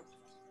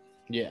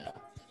 Yeah.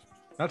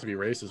 Not to be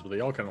racist, but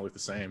they all kind of look the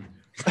same.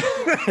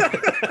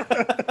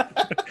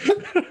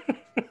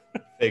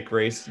 Fake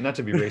race, not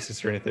to be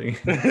racist or anything.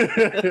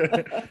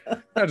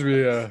 Not to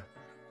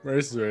be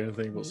racist or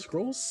anything, but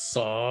Skrulls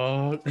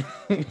suck.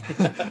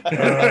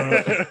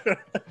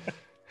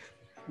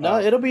 No,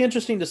 it'll be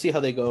interesting to see how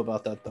they go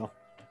about that, though.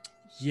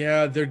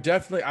 Yeah, they're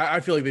definitely.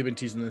 I feel like they've been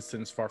teasing this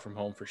since Far From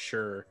Home for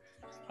sure.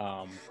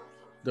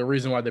 The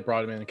reason why they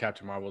brought him in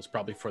Captain Marvel is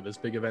probably for this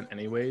big event,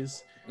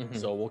 anyways. Mm-hmm.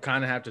 So we'll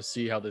kind of have to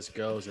see how this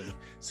goes. And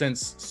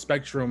since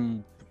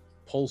Spectrum,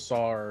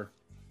 Pulsar,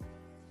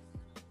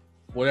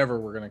 whatever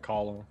we're gonna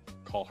call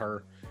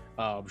her,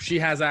 she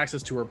has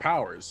access to her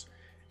powers.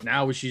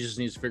 Now she just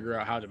needs to figure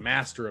out how to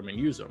master them and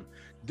use them.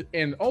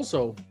 And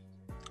also,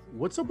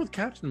 what's up with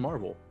Captain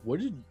Marvel?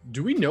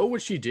 Do we know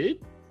what she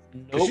did?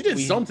 Nope, she did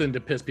something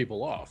to piss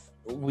people off.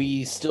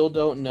 We still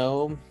don't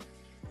know.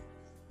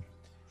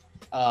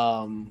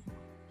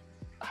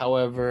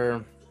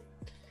 However,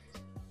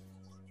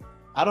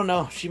 I don't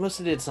know. She must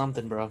have did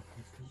something, bro.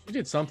 She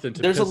did something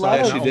to piss off.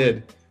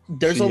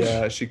 There's a lot. She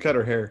did. She cut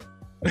her hair.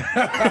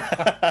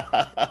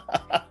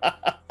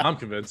 I'm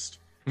convinced.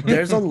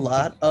 There's a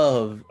lot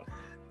of.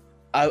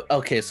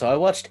 Okay, so I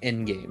watched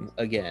Endgame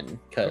again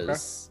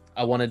because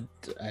I wanted.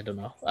 I don't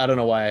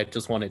know why. I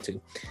just wanted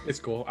to. It's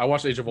cool. I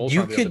watched Age of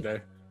Ultron the other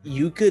day.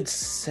 You could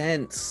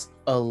sense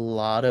a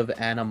lot of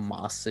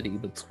animosity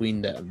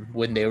between them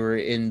when they were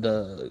in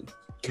the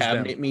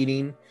cabinet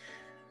meeting.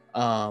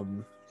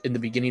 In the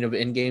beginning of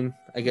Endgame,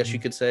 I guess you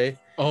could say.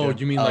 Oh,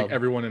 you mean like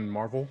everyone in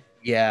Marvel?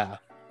 Yeah,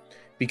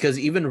 because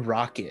even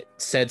Rocket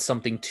said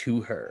something to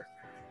her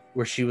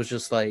where she was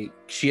just like,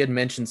 she had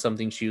mentioned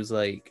something. She was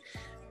like,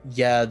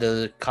 yeah,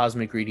 the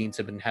cosmic readings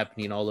have been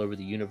happening all over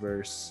the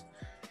universe,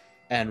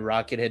 and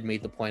Rocket had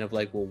made the point of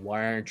like, well,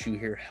 why aren't you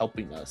here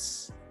helping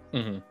us?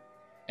 Mm-hmm.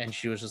 And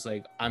she was just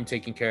like, I'm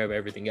taking care of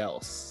everything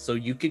else. So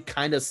you could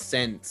kind of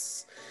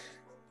sense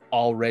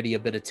already a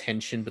bit of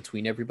tension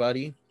between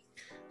everybody.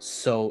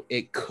 So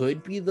it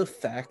could be the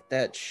fact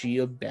that she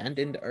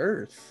abandoned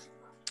Earth.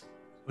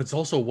 But it's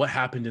also what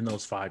happened in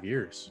those 5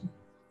 years.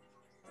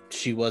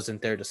 She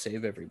wasn't there to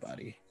save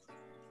everybody.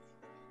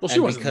 Well, she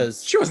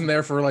wasn't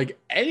there for like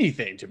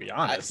anything, to be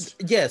honest.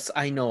 Yes,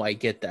 I know, I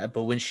get that.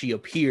 But when she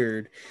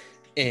appeared,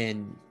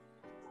 and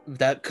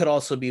that could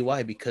also be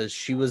why, because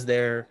she was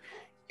there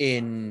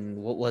in,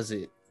 what was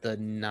it, the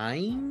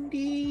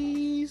 90s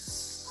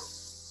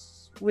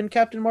when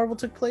Captain Marvel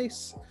took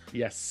place?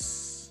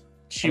 Yes.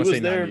 She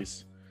was there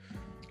 90s.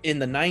 In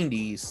the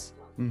 90s,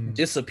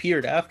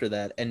 disappeared after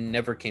that, and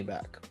never came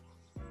back.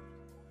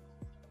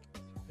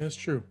 That's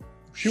true.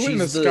 She went in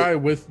the sky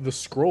with the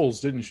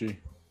scrolls, didn't she?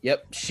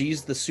 Yep,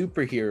 she's the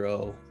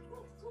superhero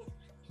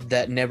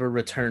that never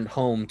returned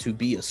home to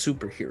be a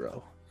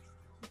superhero.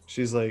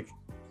 She's like,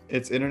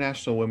 it's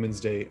International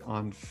Women's Day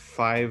on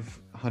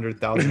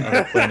 500,000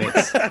 other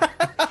planets.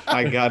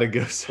 I gotta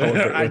go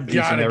celebrate with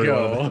each and every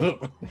one of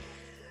them.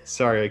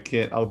 Sorry, I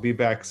can't. I'll be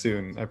back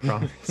soon. I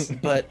promise.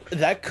 But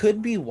that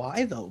could be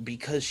why, though,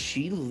 because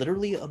she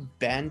literally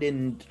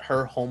abandoned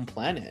her home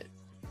planet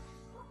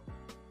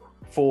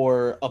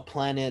for a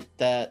planet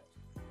that,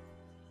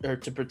 or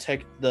to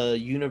protect the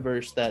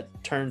universe that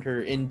turned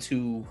her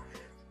into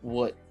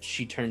what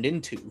she turned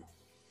into.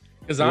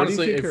 Because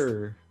honestly,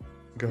 go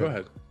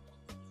ahead.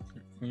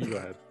 You go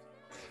ahead.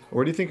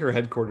 Where do you think her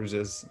headquarters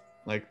is?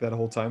 Like that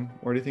whole time?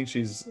 Where do you think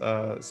she's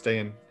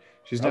staying?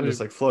 She's not just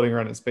like floating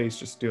around in space,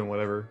 just doing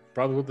whatever.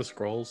 Probably with the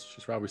scrolls.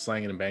 She's probably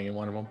slanging and banging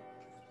one of them.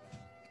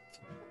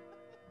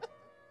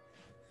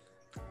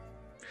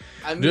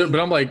 But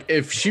I'm like,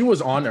 if she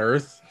was on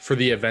Earth for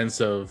the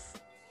events of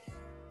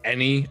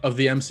any of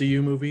the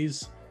MCU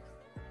movies,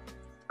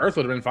 Earth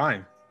would have been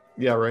fine.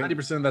 Yeah, right.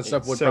 90% of that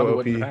stuff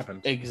wouldn't have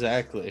happened.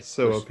 Exactly.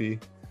 So OP.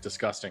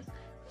 Disgusting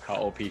how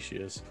OP she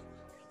is.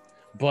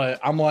 But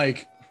I'm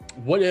like,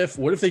 what if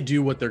they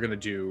do what they're gonna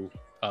do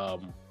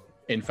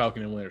in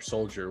Falcon and Winter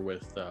Soldier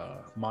with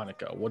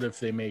Monica? What if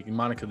they make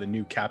Monica the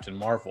new Captain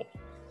Marvel?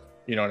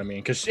 You know what I mean?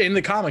 Because in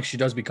the comics, she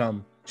does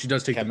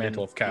take the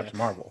mantle of Captain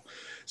Marvel.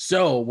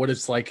 So what if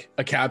it's like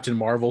a Captain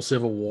Marvel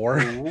Civil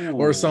War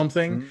or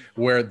something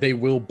where they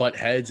will butt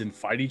heads and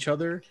fight each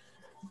other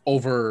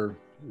over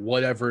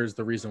whatever is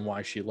the reason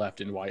why she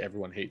left and why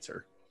everyone hates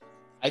her.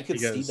 I could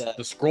see that.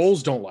 The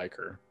Skrulls don't like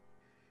her.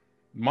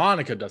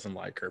 Monica doesn't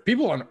like her.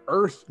 People on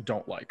Earth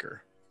don't like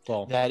her.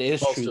 Well, that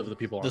is most true. of the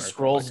people on the Earth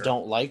Skrulls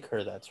don't like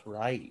her. That's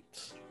right.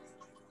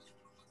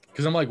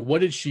 Because I'm like, what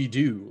did she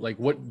do? Like,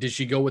 what did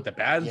she go with the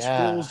bad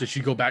Skrulls? Did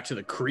she go back to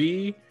the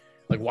Kree?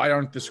 Like, why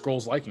aren't the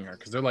Skrulls liking her?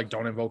 Because they're like,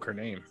 don't invoke her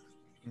name.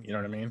 You know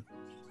what I mean?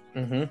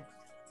 Mm-hmm.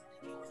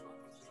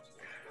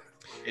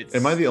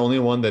 Am I the only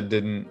one that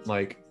didn't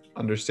like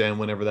understand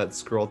whenever that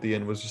Skrull at the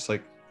end was just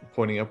like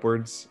pointing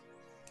upwards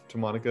to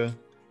Monica?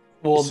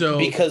 Well,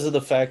 because of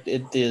the fact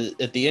at the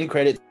end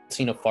credit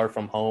scene of Far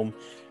From Home,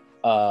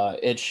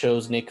 it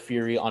shows Nick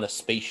Fury on a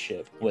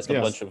spaceship with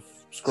a bunch of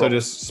Skrulls. So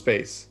just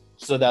space.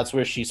 So that's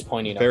where she's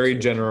pointing. Very up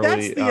to. generally.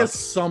 That's the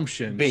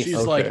assumption.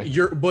 She's like,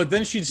 but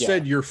then she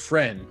said your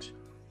friend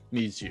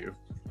needs you,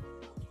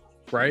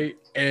 right?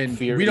 And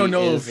Fury we don't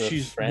know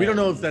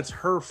if that's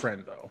her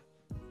friend though.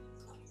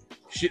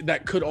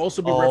 That could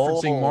also be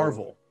referencing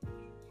Marvel.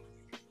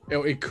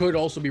 It could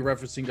also be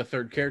referencing a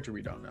third character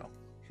we don't know.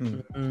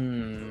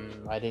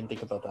 I didn't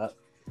think about that.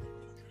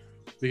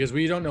 Because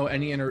we don't know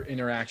any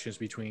interactions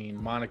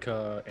between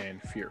Monica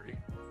and Fury.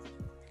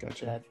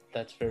 Gotcha.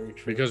 That's very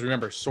true. Because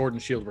remember, Sword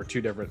and Shield were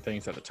two different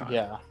things at the time.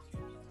 Yeah.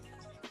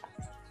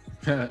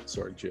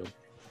 Sword and Shield.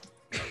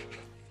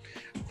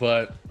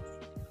 But,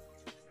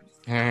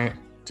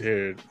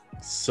 dude,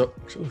 so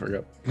shut the fuck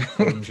up.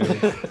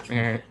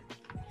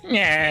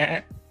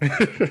 Yeah.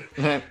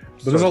 But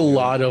there's a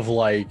lot of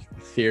like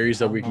theories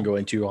that we can go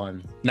into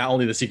on not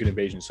only the Secret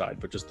Invasion side,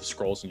 but just the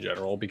Skrulls in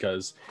general,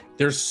 because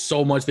there's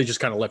so much they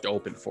just kind of left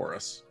open for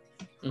us.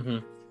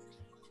 But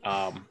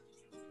I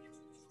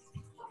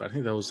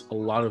think that was a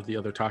lot of the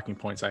other talking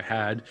points I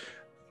had.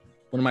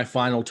 One of my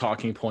final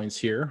talking points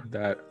here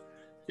that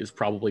is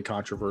probably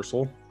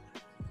controversial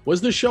was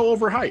the show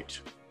overhyped.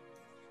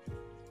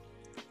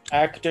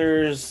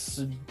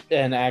 Actors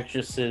and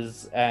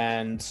actresses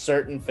and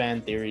certain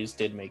fan theories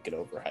did make it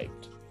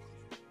overhyped.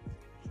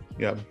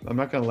 Yeah, I'm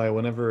not gonna lie.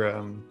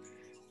 Whenever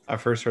I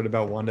first heard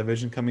about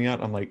WandaVision coming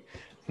out, I'm like,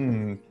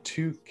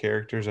 two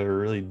characters I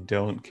really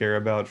don't care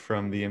about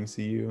from the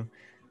MCU.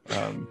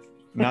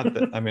 Not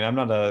that, I mean, I'm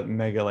not a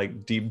mega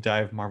like deep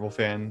dive Marvel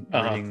fan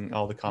reading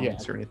all the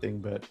comics or anything,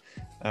 but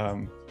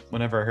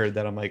whenever I heard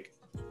that, I'm like,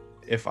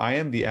 if I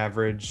am the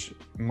average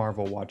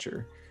Marvel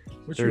watcher,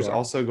 there's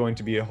also going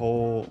to be a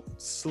whole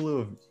slew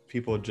of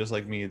people just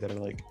like me that are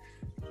like,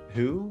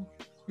 who?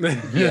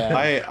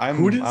 Yeah.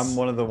 I'm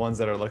one of the ones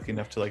that are lucky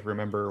enough to like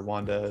remember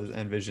Wanda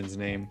and Vision's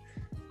names.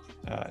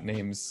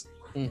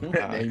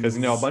 because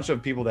a bunch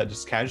of people that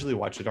just casually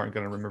watch it aren't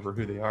going to remember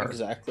who they are.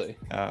 Exactly.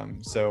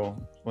 So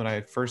when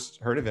I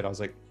first heard of it, I was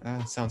like,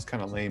 sounds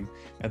kind of lame.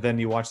 And then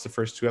you watch the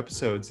first 2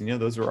 episodes, and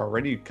those were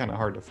already kind of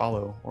hard to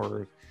follow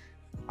or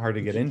hard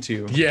to get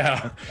into.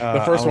 Yeah,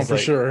 the first one for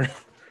sure.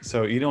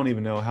 So you don't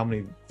even know how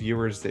many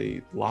viewers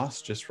they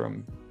lost just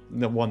from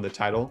the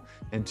title,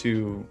 and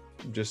 2,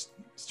 just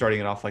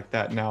starting it off like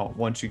that. Now,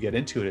 once you get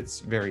into it,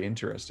 it's very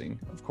interesting,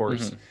 of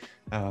course.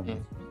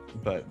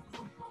 But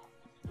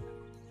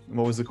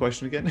what was the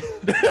question again?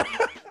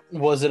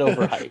 Was it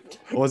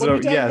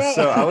overhyped? Yeah,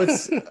 so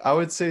I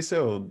would say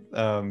so.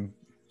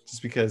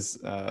 Just because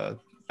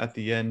at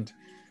the end,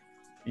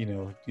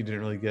 you didn't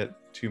really get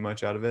too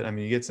much out of it. I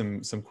mean, you get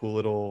some cool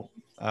little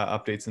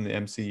updates in the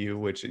MCU,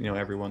 which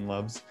everyone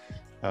loves.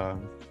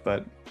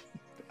 But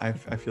I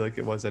feel like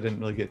I didn't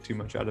really get too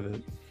much out of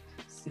it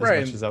as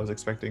much as I was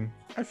expecting.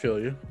 I feel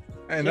you.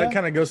 And that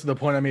kind of goes to the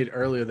point I made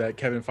earlier that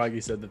Kevin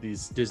Feige said that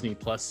these Disney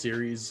Plus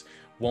series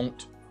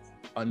won't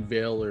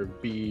unveil or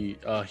be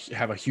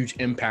have a huge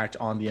impact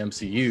on the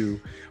MCU,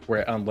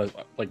 where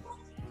like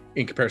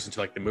in comparison to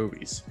like the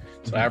movies.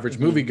 So average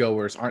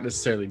moviegoers aren't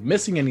necessarily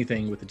missing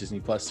anything with the Disney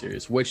Plus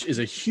series, which is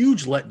a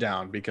huge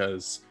letdown,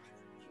 because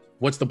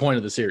what's the point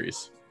of the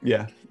series?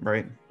 Yeah,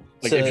 right.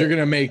 Like, if you're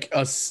gonna make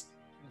us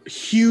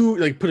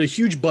huge, put a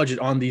huge budget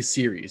on these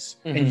series,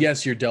 and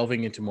yes, you're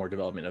delving into more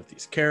development of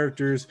these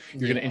characters,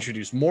 you're going to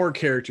introduce more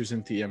characters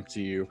into the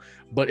MCU,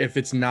 but if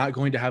it's not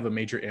going to have a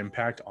major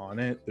impact on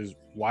it,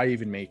 why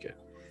even make it?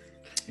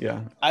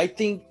 Yeah, I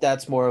think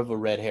that's more of a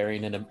red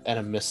herring and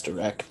a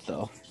misdirect,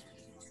 though.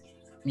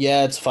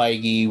 Yeah, it's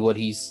Feige, what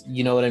he's,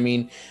 you know what I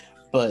mean,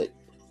 but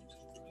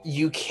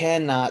you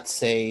cannot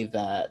say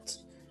that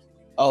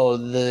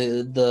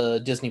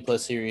the Disney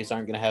Plus series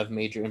aren't going to have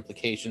major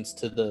implications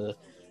to the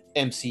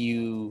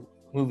MCU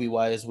movie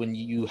wise when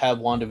you have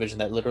WandaVision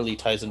that literally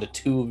ties into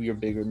 2 of your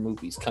bigger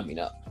movies coming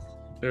up.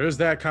 There is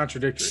that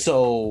contradictory.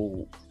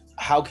 So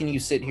how can you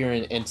sit here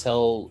and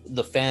tell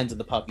the fans and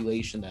the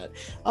population that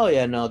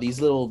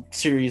these little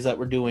series that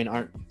we're doing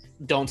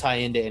don't tie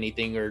into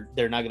anything, or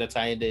they're not going to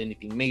tie into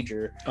anything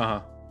major,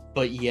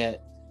 but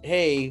yet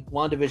hey,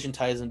 WandaVision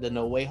ties into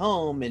No Way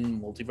Home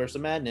and Multiverse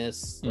of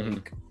Madness,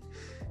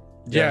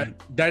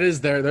 that is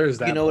there's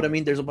that, you know what I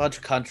mean? There's a bunch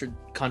of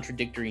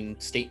contradicting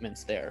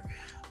statements there.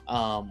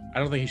 I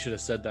don't think he should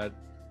have said that,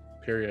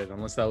 period,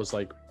 unless that was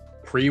like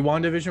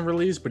pre-WandaVision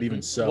release, but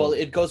even so. Well,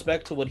 it goes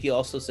back to what he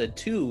also said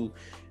too,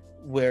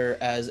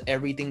 whereas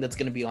everything that's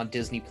going to be on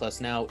Disney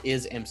Plus now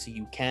is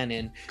MCU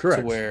canon.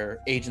 Correct. To where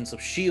Agents of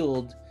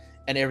S.H.I.E.L.D.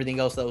 and everything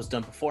else that was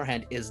done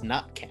beforehand is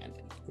not canon.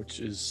 Which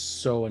is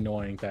so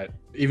annoying, that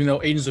even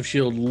though Agents of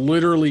S.H.I.E.L.D.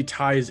 literally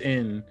ties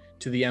in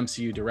to the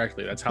MCU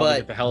directly, that's how they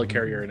get the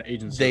helicarrier and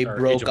Agents. They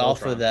broke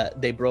off of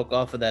that. They broke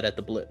off of that at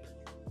the blip.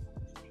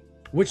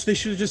 Which they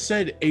should have just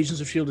said Agents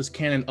of S.H.I.E.L.D. is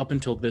canon up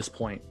until this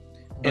point,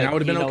 and I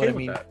would have been okay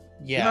with that.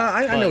 Yeah,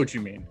 I know what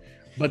you mean,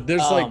 but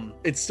there's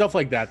it's stuff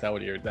like that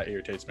that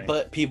irritates me.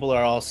 But people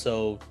are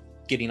also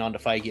getting onto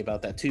Feige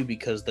about that too,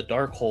 because the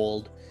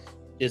Darkhold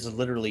is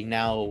literally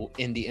now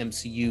in the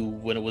MCU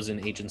when it was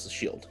in Agents of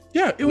S.H.I.E.L.D.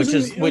 Yeah,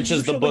 which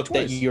is the book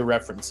that you're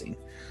referencing.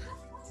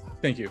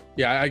 Thank you.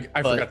 Yeah,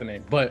 I forgot the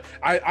name, but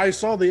I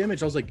saw the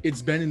image. I was like,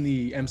 it's been in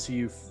the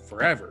MCU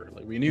forever.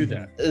 Like, we knew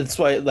that. That's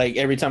why, like,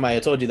 every time I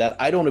told you that,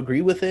 I don't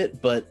agree with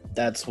it, but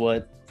that's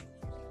what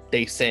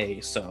they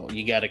say. So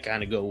you got to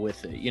kind of go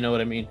with it. You know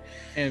what I mean?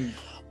 And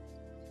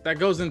that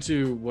goes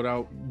into what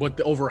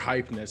the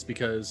overhypeness,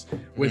 because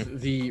with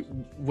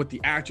what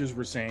the actors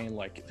were saying,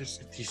 like, there's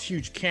these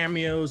huge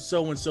cameos,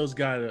 so and so's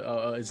got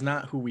is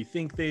not who we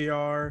think they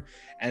are,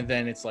 and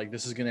then it's like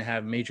this is gonna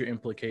have major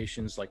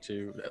implications, like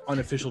to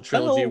unofficial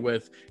trilogy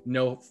with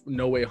No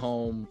Way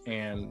Home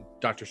and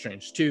Doctor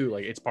Strange 2,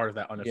 like it's part of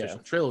that unofficial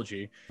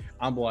trilogy.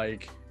 I'm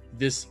like,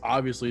 this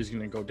obviously is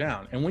gonna go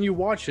down. And when you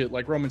watch it,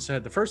 like Roman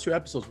said, the first 2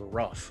 episodes were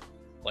rough.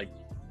 Like,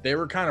 they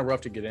were kind of rough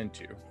to get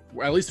into.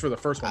 At least for the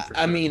first one.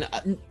 I mean,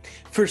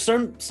 for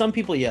some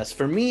people, yes.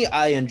 For me,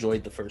 I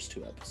enjoyed the first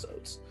 2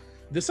 episodes.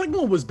 The second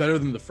one was better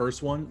than the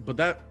first one, but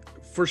that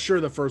for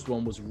sure the first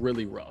one was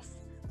really rough.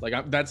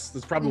 Like, that's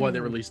probably why they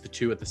released the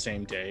 2 at the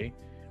same day,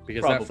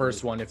 because that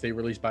first one, if they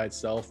released by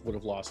itself, would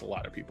have lost a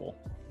lot of people.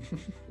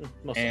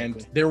 And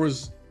likely. There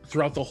was,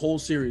 throughout the whole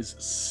series,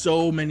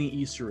 so many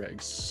Easter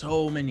eggs,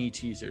 so many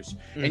teasers,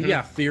 and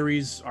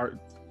theories are,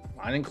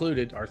 mine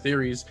included, our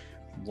theories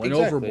went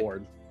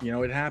overboard. You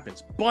know, it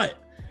happens, but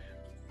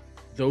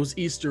those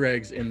Easter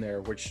eggs in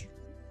there, which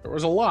there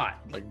was a lot,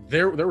 like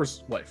there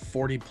was what,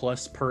 40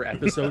 plus per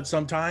episode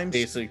sometimes,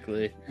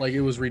 basically, like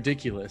it was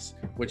ridiculous,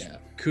 which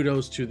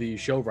kudos to the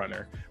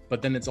showrunner.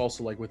 But then it's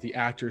also like with the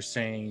actors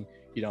saying,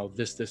 you know,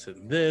 this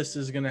and this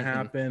is going to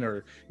happen,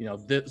 or, you know,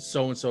 this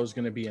so and so is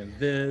going to be in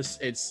this.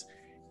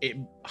 It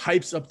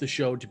hypes up the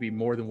show to be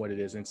more than what it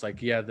is. And it's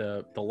like, yeah,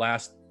 the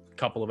last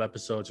couple of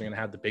episodes are going to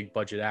have the big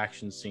budget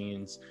action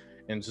scenes,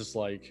 and it's just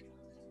like,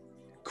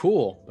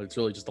 cool, but it's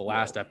really just the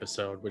last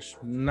episode, which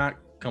I'm not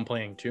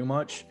complaining too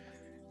much.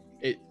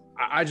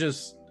 I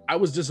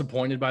was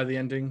disappointed by the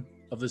ending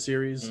of the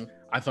series.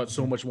 I thought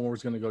so much more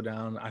was going to go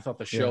down. I thought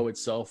the show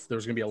itself, there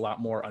was going to be a lot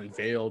more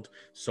unveiled,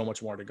 so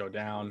much more to go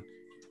down.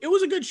 It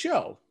was a good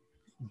show,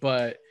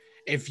 but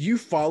if you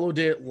followed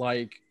it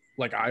like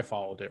I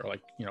followed it, or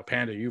like, you know,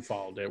 Panda, you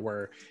followed it,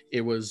 where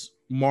it was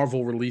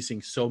Marvel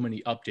releasing so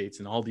many updates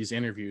and all these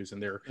interviews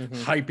and they're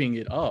hyping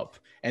it up,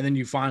 and then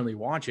you finally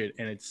watch it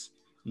and it's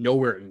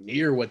nowhere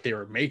near what they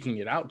were making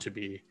it out to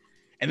be.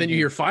 And then you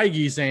hear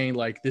Feige saying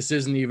like, this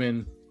doesn't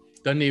even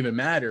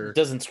matter. It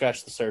doesn't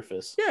scratch the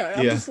surface. Yeah.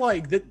 I'm just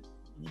like that.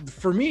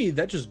 For me,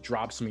 that just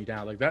drops me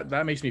down. Like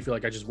that makes me feel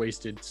like I just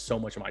wasted so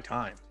much of my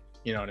time.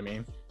 You know what I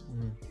mean?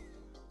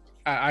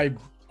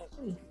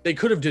 They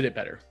could have did it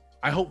better.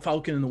 I hope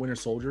Falcon and the Winter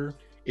Soldier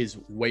is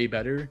way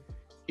better.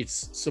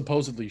 It's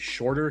supposedly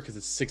shorter because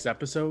it's 6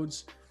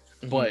 episodes,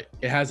 but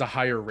it has a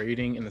higher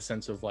rating in the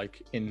sense of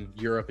like in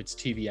Europe it's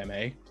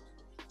TVMA.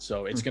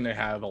 So it's going to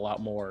have a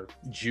lot more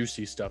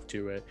juicy stuff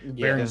to it.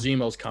 Baron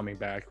Zemo's coming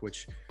back,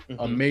 which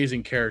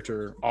amazing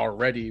character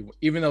already.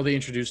 Even though they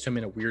introduced him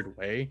in a weird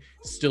way,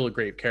 still a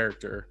great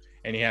character,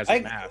 and he has a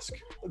mask.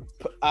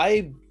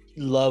 I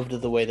loved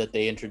the way that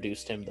they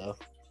introduced him, though.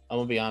 I'm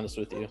gonna be honest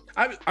with you.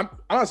 I'm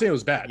not saying it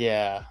was bad.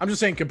 Yeah. I'm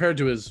just saying compared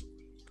to his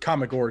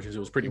comic origins, it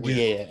was pretty weird.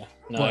 Yeah.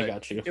 No, but I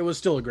got you. It was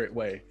still a great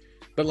way.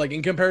 But like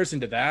in comparison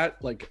to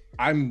that, like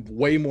I'm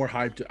way more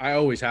hyped. I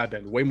always have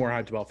been way more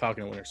hyped about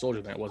Falcon and Winter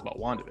Soldier than it was about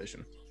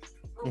WandaVision.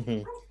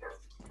 And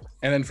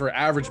then for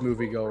average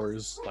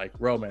moviegoers like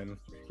Roman,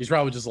 he's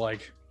probably just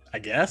like, I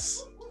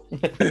guess.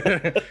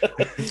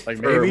 Like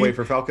maybe. Wait,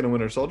 for Falcon and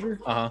Winter Soldier?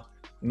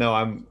 No,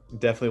 I'm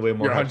definitely way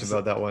more hyped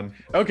about that one.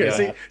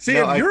 Okay, see,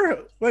 there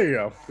you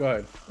go. Go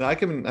ahead. No, I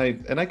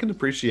can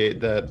appreciate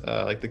that,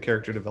 like the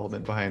character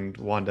development behind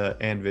Wanda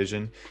and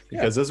Vision,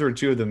 because those were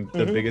two of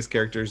the biggest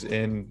characters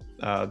in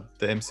the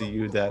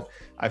MCU that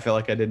I felt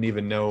like I didn't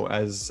even know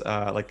as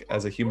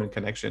a human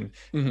connection.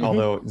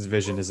 Although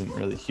Vision isn't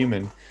really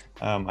human,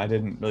 I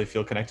didn't really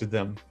feel connected to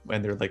them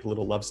when they're like a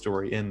little love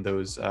story in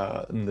those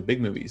in the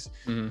big movies.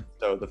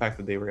 So the fact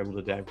that they were able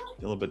to dive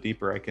a little bit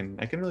deeper, I can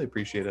really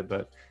appreciate it.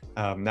 But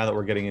now that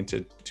we're getting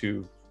into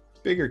two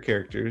bigger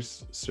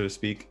characters, so to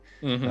speak,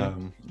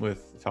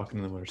 with Falcon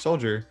and the Winter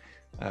Soldier,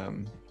 I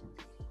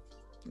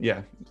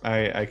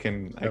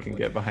can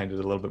get behind it a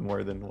little bit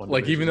more than one.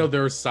 Like even though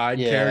there were side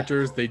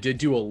characters, they did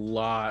do a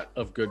lot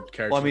of good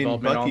character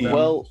development Bucky,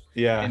 on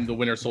them. And the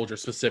Winter Soldier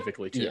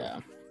specifically too.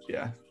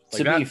 Yeah.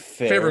 Like to be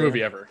fair, favorite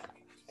movie ever.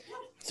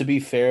 To be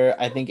fair,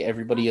 I think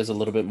everybody is a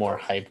little bit more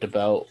hyped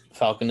about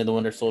Falcon and the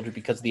Winter Soldier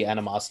because of the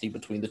animosity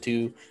between the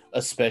two,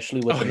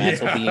 especially with the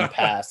mantle being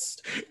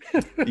passed.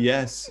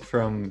 Yes,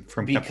 from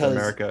Captain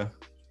America.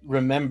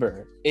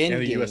 Remember, in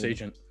the U.S.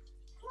 agent.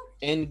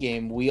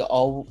 Endgame,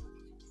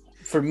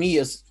 for me,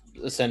 is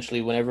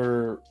essentially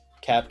whenever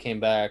Cap came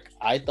back,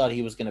 I thought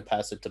he was going to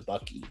pass it to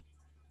Bucky.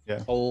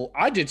 Yeah. Oh,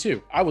 I did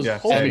too. I was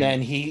hoping. And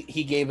then he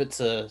gave it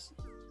to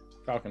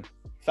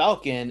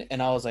Falcon,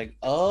 and I was like,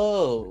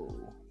 oh.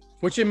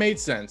 Which it made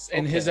sense.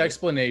 And his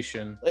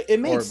explanation. It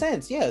made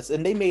sense, yes.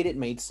 And they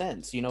made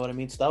sense. You know what I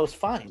mean? So that was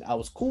fine. I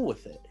was cool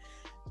with it.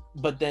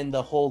 But then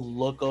the whole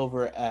look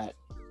over at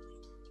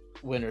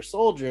Winter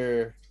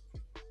Soldier,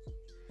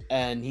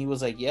 and he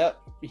was like, yep.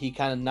 He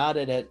kind of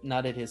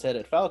nodded his head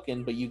at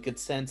Falcon, but you could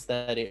sense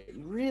that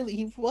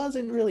he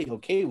wasn't really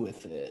okay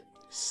with it.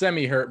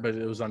 Semi-hurt, but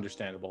it was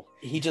understandable.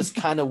 He just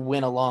kind of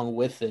went along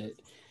with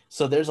it.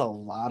 So there's a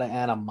lot of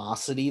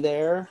animosity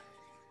there.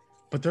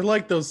 But they're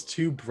like those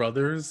two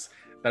brothers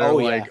that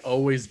are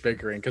always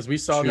bickering, because we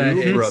saw that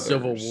in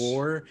Civil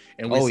War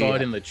and we saw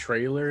it in the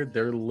trailer.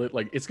 They're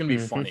like, it's gonna be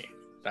funny.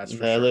 That's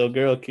for that sure. Little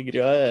girl kicking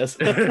your ass.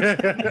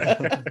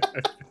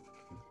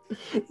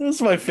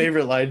 That's my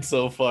favorite line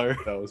so far.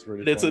 That was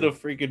really. It's in a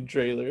freaking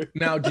trailer.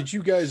 Now, did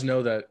you guys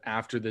know that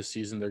after this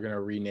season they're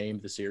gonna rename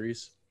the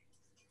series?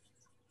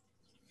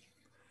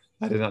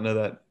 I did not know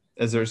that.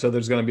 So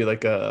there's going to be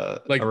like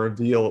a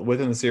reveal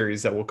within the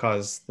series that will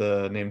cause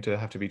the name to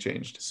have to be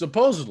changed.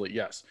 Supposedly,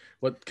 yes.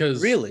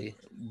 Because really,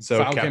 so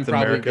Falcon Captain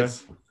America,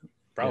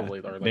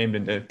 named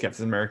into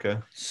Captain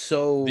America.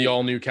 So the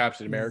all new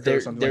Captain America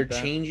or something like that.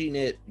 They're changing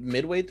it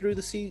midway through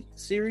the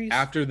series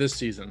after this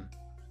season.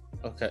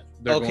 Okay.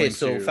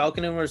 So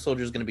Falcon and Winter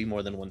Soldier is going to be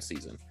more than one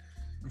season.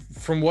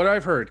 From what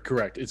I've heard,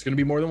 correct. It's going to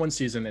be more than one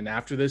season, and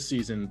after this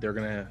season,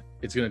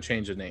 it's going to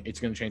change the name. It's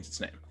going to change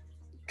its name.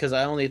 Because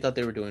I only thought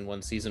they were doing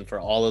one season for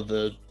all of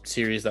the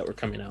series that were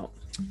coming out.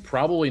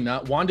 Probably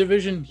not.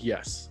 WandaVision,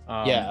 yes.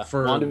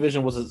 For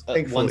WandaVision was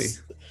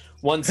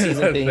one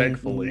season thing.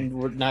 Thankfully.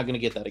 We're not going to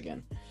get that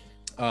again.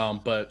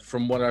 But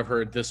from what I've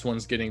heard, this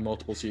one's getting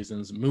multiple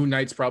seasons. Moon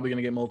Knight's probably going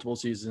to get multiple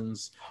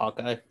seasons.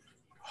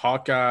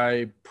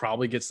 Hawkeye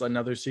probably gets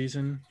another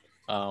season.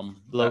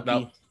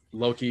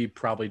 Loki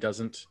probably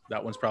doesn't.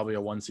 That one's probably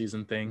a one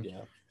season thing.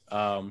 Yeah.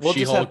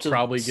 She-Hulk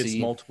probably gets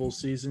multiple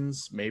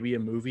seasons, maybe a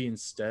movie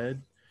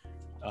instead.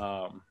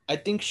 I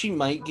think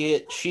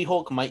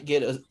She-Hulk might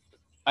get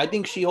I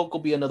think She-Hulk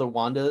will be another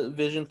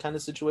WandaVision kind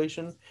of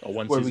situation.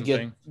 Where we get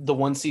thing? The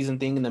one season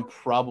thing and then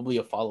probably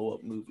a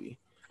follow-up movie.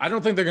 I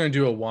don't think they're going to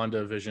do a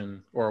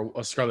WandaVision or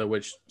a Scarlet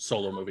Witch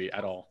solo movie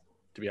at all.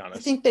 to be honest.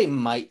 I think they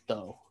might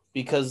though,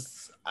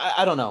 because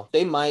I don't know.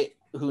 They might.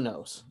 Who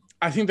knows?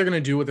 I think they're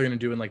going to do what they're going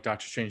to do in like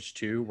Doctor Strange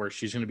 2, where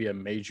she's going to be a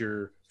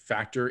major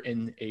factor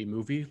in a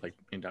movie, like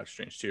in Doctor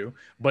Strange 2,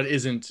 but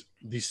isn't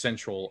the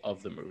central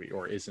of the movie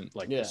or isn't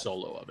like the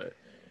solo of it.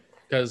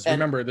 Because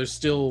remember, there's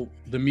still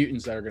the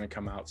mutants that are going to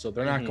come out. So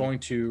they're not going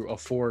to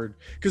afford,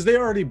 because they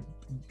already,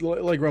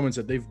 like Roman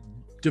said, they've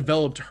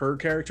developed her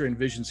character and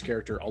Vision's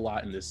character a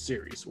lot in this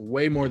series,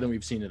 way more than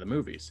we've seen in the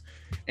movies.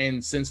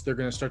 And since they're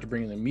going to start to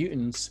bring in the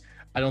mutants,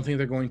 I don't think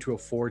they're going to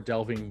afford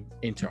delving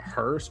into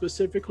her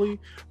specifically,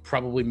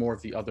 probably more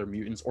of the other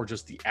mutants or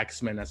just the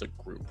X-Men as a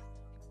group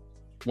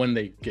when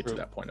they get to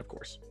that point, of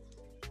course.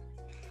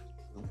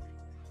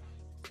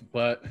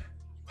 But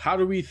how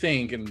do we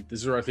think, and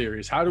these are our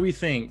theories, how do we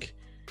think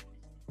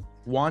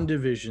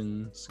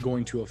WandaVision's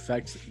going to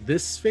affect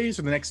this phase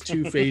or the next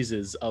two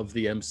phases of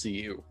the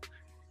MCU?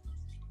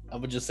 I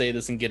would just say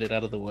this and get it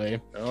out of the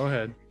way. Go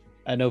ahead.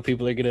 I know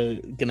people are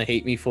gonna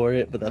hate me for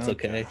it, but that's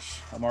okay.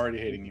 I'm already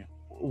hating you.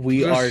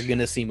 We are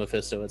gonna see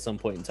Mephisto at some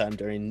point in time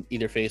during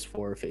either phase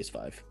 4 or phase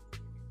 5.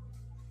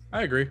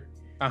 I agree.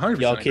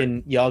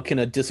 100%. Y'all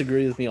can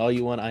disagree with me all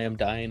you want. I am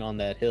dying on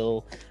that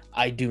hill.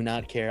 I do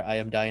not care. I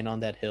am dying on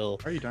that hill.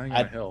 Why are you dying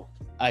on a hill?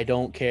 I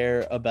don't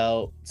care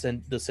about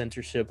the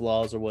censorship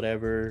laws or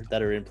whatever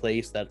that are in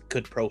place that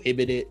could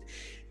prohibit it.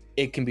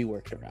 It can be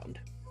worked around.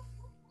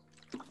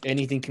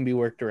 Anything can be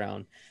worked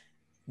around.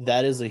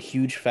 That is a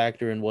huge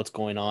factor in what's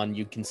going on.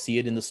 You can see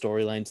it in the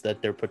storylines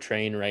that they're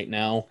portraying right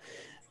now.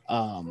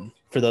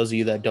 For those of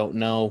you that don't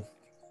know,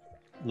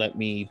 let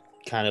me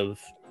kind of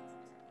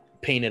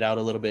paint it out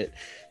a little bit.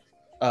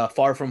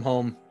 Far From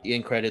Home,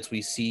 in credits,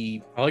 we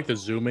see. I like the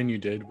zoom in you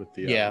did with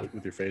the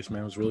with your face,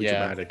 man. It was really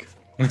dramatic.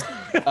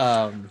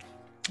 I'm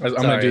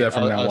gonna do that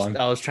from now on.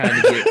 I was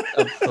trying to get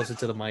up closer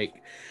to the mic.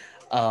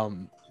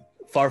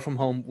 Far From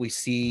Home, we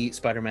see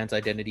Spider-Man's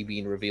identity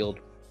being revealed.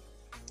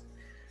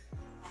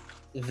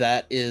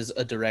 That is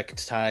a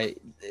direct tie.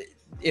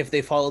 If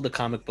they follow the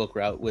comic book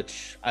route,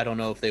 which I don't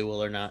know if they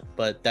will or not,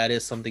 but that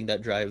is something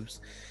that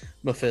drives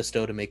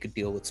Mephisto to make a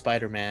deal with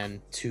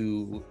Spider-Man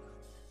to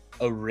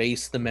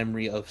erase the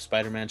memory of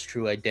Spider-Man's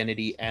true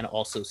identity and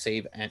also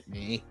save Aunt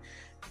May.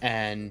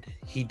 And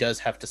he does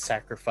have to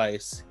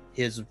sacrifice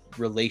his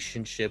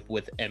relationship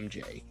with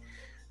MJ.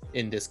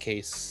 In this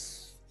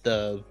case,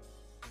 the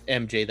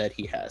MJ that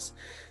he has.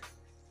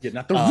 Yeah,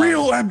 not the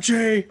real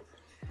MJ!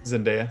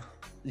 Zendaya.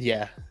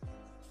 Yeah.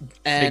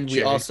 And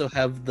we also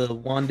have the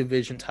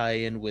WandaVision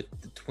tie-in with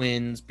the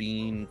twins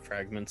being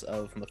fragments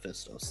of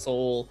Mephisto's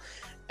soul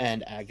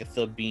and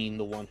Agatha being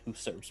the one who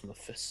serves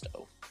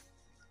Mephisto.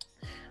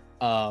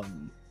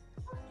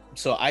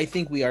 So I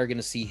think we are going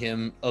to see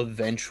him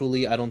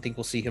eventually. I don't think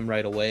we'll see him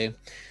right away.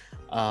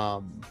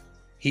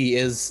 He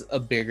is a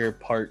bigger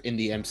part in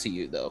the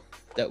MCU, though,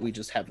 that we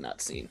just have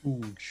not seen.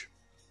 Huge.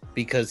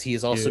 Because he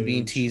is also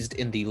being teased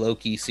in the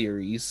Loki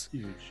series.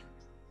 Huge.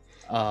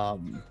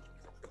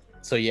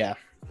 So yeah,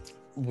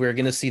 we're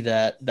gonna see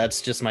that.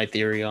 That's just my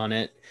theory on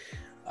it.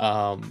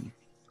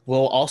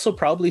 We'll also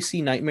probably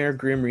see Nightmare,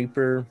 Grim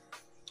Reaper.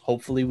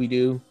 Hopefully we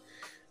do.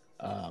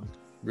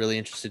 Really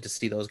interested to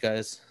see those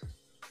guys.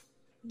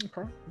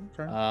 Okay.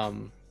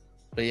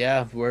 But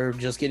yeah, we're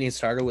just getting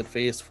started with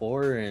phase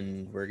 4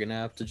 and we're gonna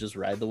have to just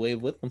ride the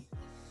wave with them.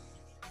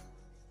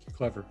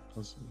 Clever. That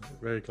was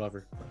very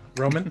clever.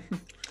 Roman?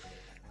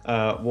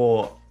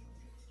 Well,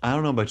 I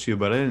don't know about you,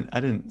 but I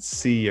didn't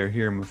see or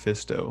hear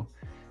Mephisto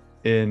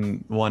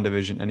in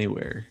WandaVision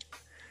anywhere.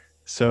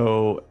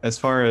 So as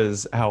far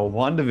as how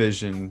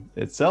WandaVision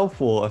itself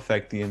will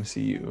affect the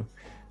MCU,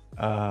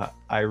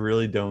 I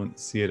really don't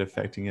see it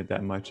affecting it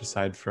that much,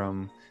 aside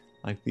from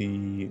like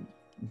the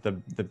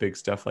big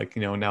stuff, like,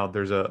 you know, now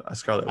there's a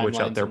Scarlet Witch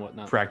out there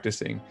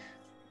practicing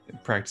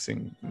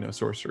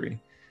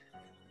sorcery,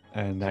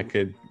 and that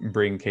could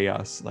bring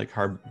chaos. Like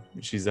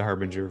she's the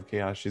harbinger of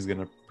chaos. She's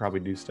gonna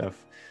probably do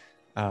stuff.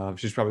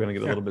 She's probably gonna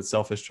get a little bit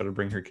selfish, try to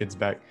bring her kids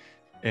back,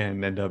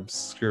 and end up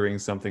screwing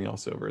something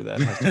else over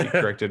that has to be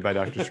corrected by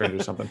Doctor Strange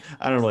or something.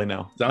 I don't really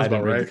know. I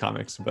didn't read the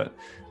comics, but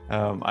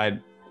I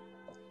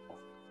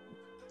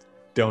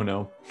don't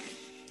know.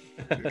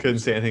 Couldn't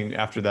say anything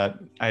after that.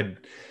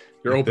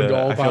 You're open to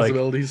all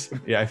possibilities.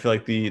 I feel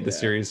like the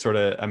series sort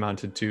of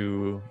amounted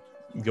to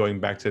going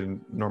back to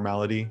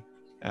normality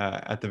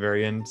at the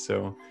very end.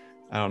 So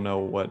I don't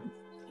know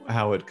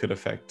how it could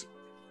affect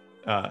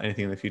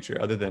anything in the future,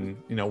 other than,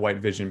 you know, White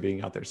Vision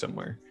being out there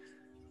somewhere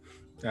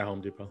at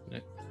Home Depot.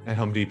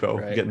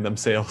 Right. Getting them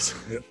sales.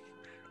 Yep.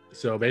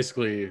 So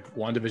basically,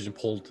 WandaVision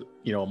pulled,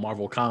 you know,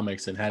 Marvel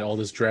Comics and had all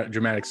this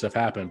dramatic stuff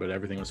happen, but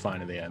everything was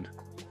fine in the end.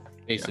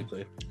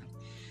 Basically.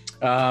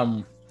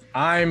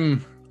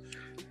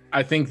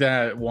 I think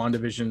that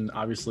WandaVision,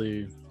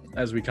 obviously,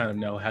 as we kind of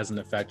know, has an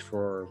effect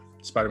for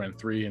Spider-Man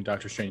 3 and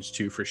Doctor Strange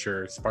 2 for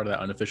sure. It's part of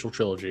that unofficial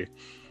trilogy.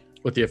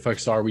 What the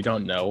effects are, we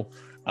don't know.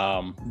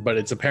 But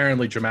it's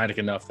apparently dramatic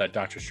enough that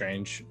Doctor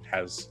Strange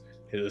has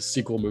his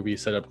sequel movie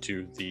set up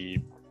to the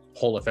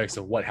whole effects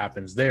of what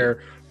happens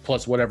there,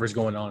 plus whatever's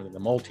going on in the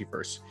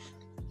multiverse.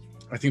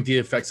 I think the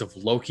effects of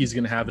Loki is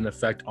going to have an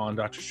effect on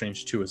Doctor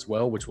Strange 2 as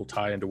well, which will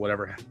tie into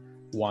whatever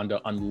Wanda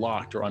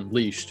unlocked or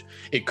unleashed.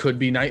 It could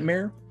be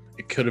Nightmare.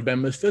 It could have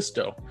been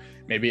Mephisto.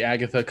 Maybe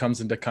Agatha comes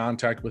into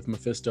contact with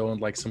Mephisto in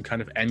like some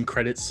kind of end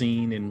credit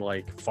scene in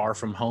like Far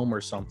From Home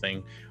or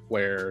something,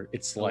 where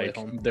it's like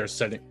they're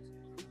setting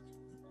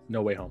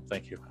No Way Home.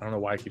 Thank you. I don't know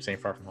why I keep saying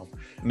Far From Home.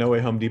 No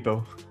Way Home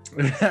Depot.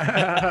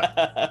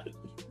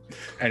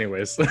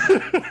 Anyways,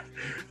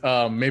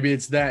 maybe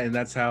it's that, and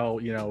that's how,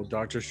 you know,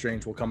 Doctor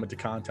Strange will come into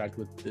contact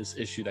with this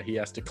issue that he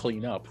has to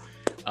clean up.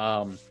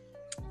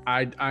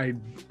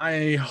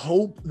 I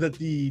hope that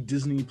the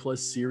Disney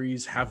Plus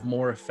series have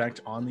more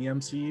effect on the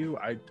MCU.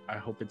 I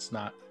hope it's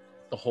not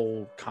the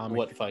whole comic.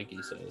 What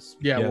Feige says.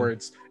 Yeah, where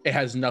it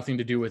has nothing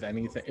to do with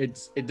anything.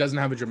 It doesn't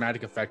have a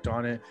dramatic effect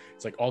on it.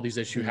 It's like all these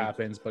issue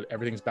happens, but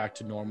everything's back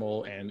to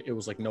normal, and it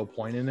was like no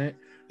point in it.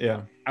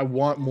 Yeah, I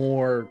want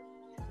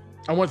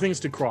things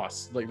to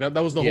cross. Like that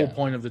was the whole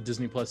point of the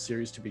Disney Plus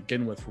series to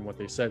begin with. From what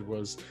they said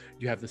was,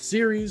 you have the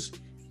series,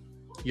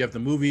 you have the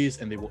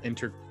movies, and they will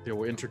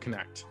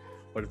interconnect.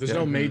 But if there's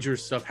no major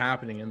stuff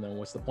happening in them,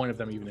 what's the point of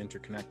them even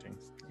interconnecting?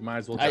 You might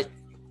as well just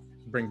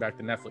bring back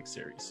the Netflix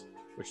series.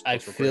 Which I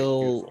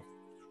feel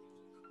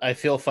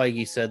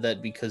Feige said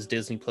that because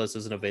Disney Plus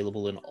isn't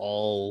available in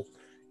all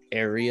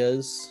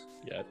areas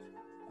yet,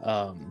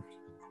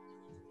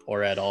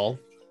 or at all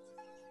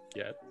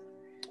yet.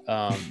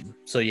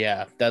 So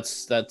yeah,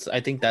 that's I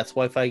think that's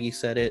why Feige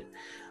said it.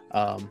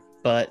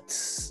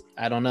 But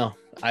I don't know.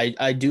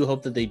 I do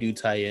hope that they do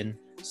tie in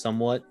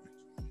somewhat.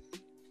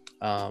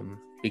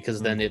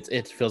 Because then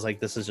it feels like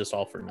this is just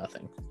all for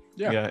nothing.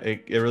 Yeah,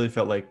 it really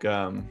felt like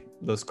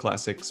those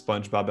classic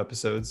SpongeBob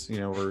episodes, you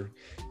know, where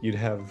you'd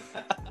have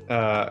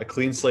a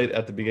clean slate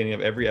at the beginning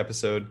of every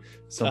episode,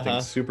 something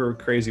super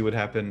crazy would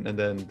happen, and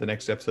then the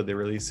next episode they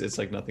release, it's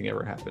like nothing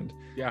ever happened.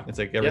 Yeah, it's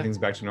like everything's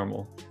back to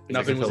normal.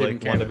 Nothing was like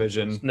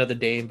WandaVision. Another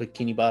day in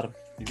Bikini Bottom.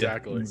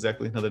 Exactly.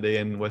 Another day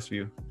in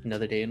Westview.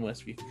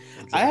 Exactly.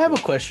 I have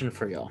a question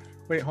for y'all.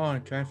 Wait, hold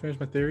on. Can I finish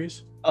my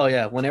theories? Oh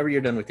yeah, whenever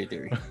you're done with your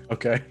theory.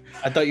 Okay.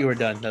 I thought you were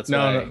done. That's no.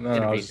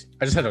 I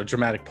just had a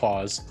dramatic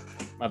pause.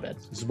 My bad.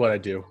 This is what I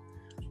do.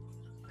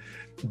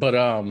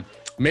 But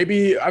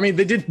maybe, I mean,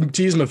 they did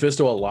tease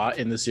Mephisto a lot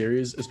in the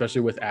series,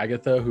 especially with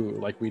Agatha, who,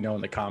 like we know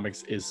in the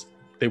comics,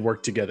 they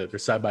work together. They're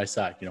side by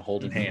side, you know,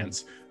 holding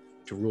hands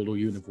to rule the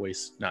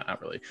universe.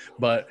 Not really.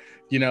 But,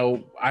 you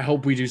know, I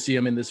hope we do see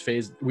him in this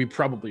phase. We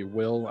probably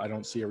will. I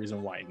don't see a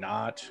reason why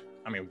not.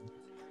 I mean,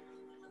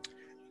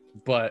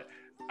 but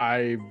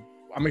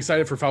I'm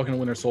excited for Falcon and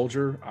Winter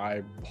Soldier.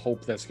 I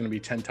hope that's going to be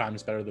 10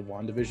 times better than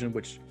WandaVision,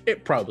 which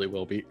it probably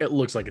will be. It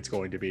looks like it's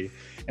going to be.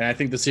 And I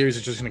think the series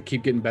is just going to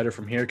keep getting better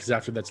from here, because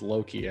after that's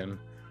Loki, and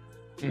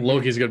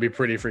Loki's going to be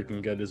pretty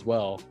freaking good as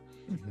well.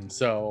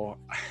 So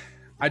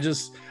I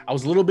was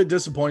a little bit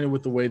disappointed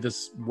with the way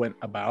this went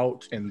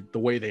about and the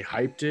way they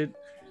hyped it.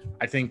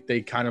 I think they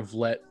kind of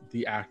let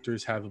the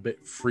actors have a bit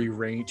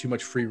too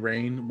much free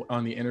reign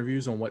on the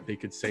interviews on what they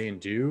could say and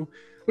do,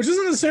 which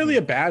isn't necessarily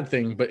a bad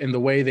thing, but in the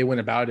way they went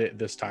about it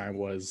this time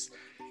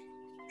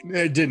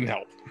it didn't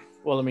help.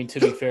 Well, I mean, to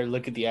be fair,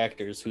 look at the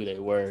actors, who they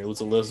were. It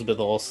was Elizabeth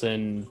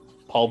Olsen,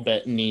 Paul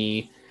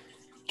Bettany,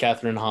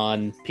 Catherine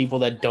Hahn, people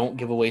that don't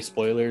give away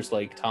spoilers,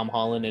 like Tom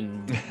Holland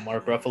and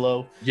Mark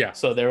Ruffalo. Yeah.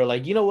 So they were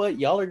like, you know what?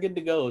 Y'all are good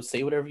to go.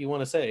 Say whatever you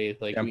want to say.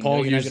 Like, and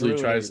Paul usually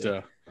tries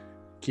to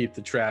keep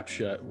the trap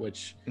shut,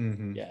 which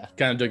kind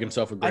of dug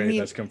himself a grave. I mean,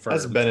 that's confirmed.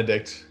 That's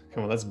Benedict.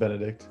 Come on, that's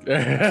Benedict.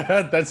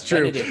 That's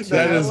true. Benedict.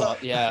 That is,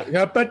 yeah.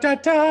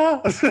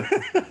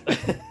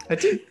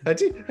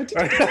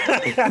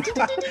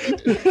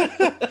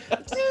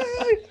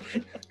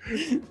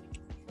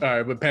 All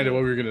right, but Panda,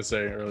 what were you gonna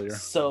say earlier?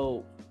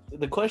 So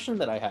the question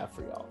that I have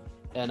for y'all,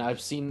 and I've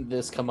seen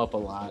this come up a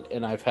lot,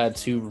 and I've had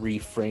to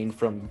refrain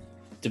from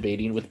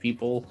debating with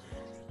people.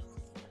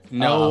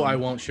 No, I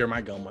won't share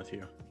my gum with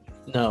you.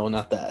 No,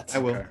 not that. I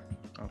will.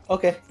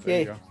 Okay.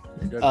 Yay.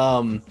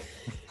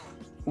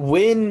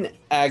 When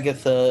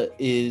Agatha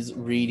is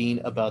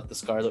reading about the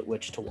Scarlet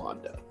Witch to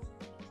Wanda,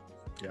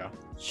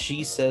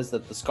 she says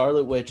that the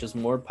Scarlet Witch is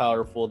more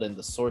powerful than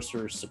the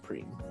Sorcerer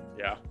Supreme.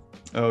 Yeah.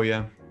 Oh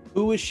yeah.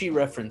 Who is she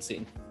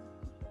referencing?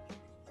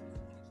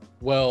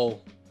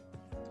 Well,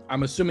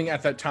 I'm assuming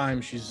at that time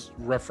she's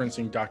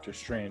referencing Doctor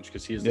Strange,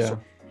 because he is the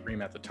Sorcerer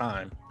Supreme at the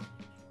time.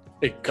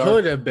 It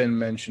could have been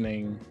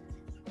mentioning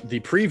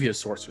the previous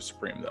Sorcerer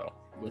Supreme, though,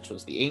 which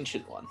was the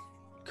Ancient One.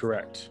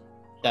 Correct.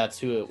 That's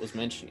who it was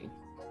mentioning.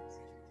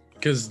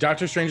 Because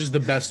Doctor Strange is the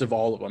best of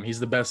all of them. He's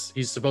the best.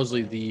 He's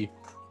supposedly the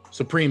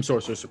Supreme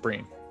Sorcerer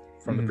Supreme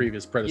from the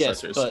previous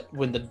predecessors. Yes, but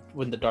when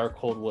the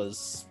Darkhold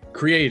was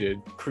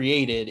created,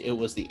 it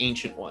was the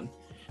Ancient One,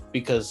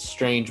 because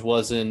Strange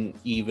wasn't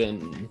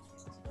even.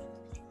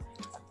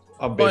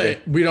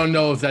 But we don't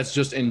know if that's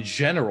just in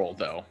general,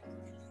 though.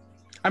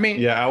 I mean,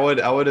 yeah,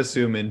 I would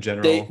assume in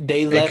general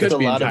they left a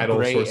lot of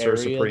gray area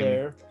Supreme.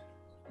 There.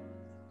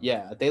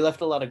 Yeah, they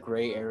left a lot of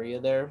gray area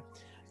there.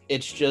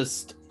 It's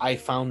just, I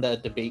found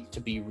that debate to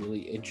be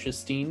really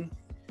interesting,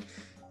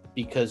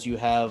 because you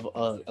have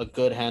a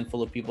good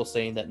handful of people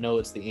saying that no,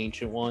 it's the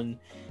Ancient One,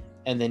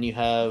 and then you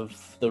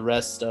have the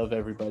rest of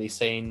everybody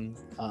saying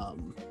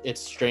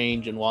it's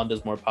Strange and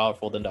Wanda's more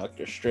powerful than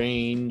Doctor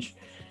Strange,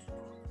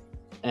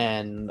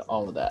 and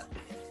all of that.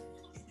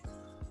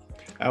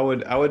 I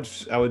would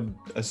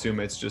assume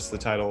it's just the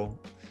title.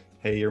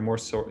 Hey, you're more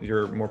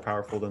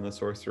powerful than the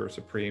Sorcerer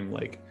Supreme.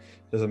 Like,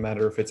 doesn't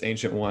matter if it's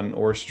Ancient One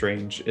or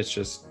Strange. It's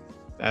just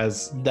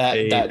as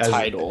that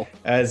title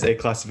as a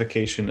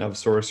classification of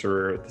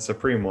Sorcerer, the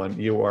Supreme One.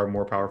 You are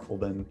more powerful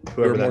than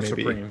whoever that may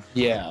supreme.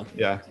 be.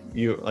 Yeah.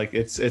 You like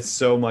it's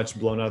so much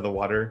blown out of the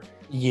water.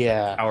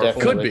 Yeah,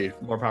 Powerful, could be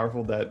more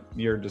powerful that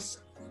you're just.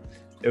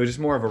 It was just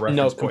more of a reference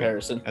no point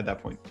comparison at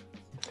that point.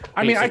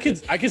 I mean, I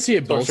could see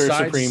it both Sorcerer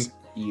sides. Supreme,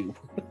 you.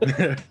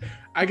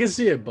 I can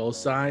see it both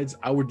sides.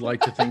 I would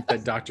like to think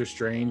that Doctor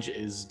Strange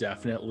is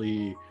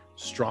definitely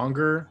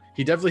stronger.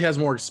 He definitely has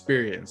more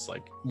experience.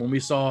 Like when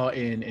we saw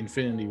in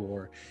Infinity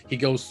War, he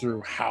goes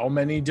through how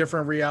many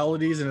different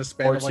realities in a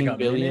span of like a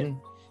minute?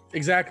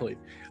 Exactly.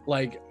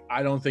 Like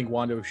I don't think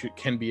Wanda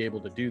can be able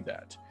to do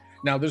that.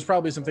 Now, there's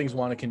probably some things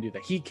Wanda can do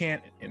that he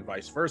can't, and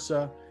vice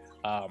versa.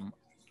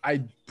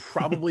 I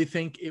probably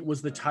think it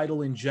was the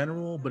title in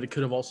general, but it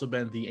could have also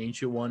been the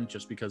Ancient One,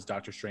 just because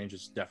Doctor Strange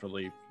is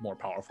definitely more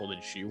powerful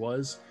than she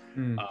was.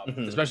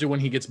 Especially when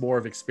he gets more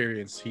of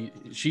experience.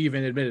 She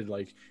even admitted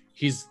like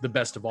he's the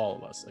best of all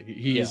of us. Like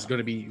he is going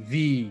to be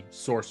the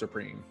Sorcerer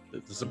Supreme,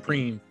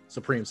 the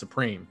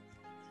supreme.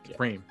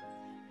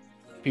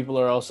 People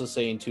are also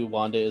saying too,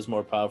 Wanda is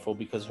more powerful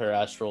because her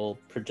astral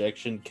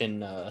projection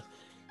can.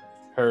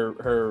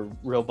 Her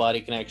real body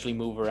can actually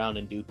move around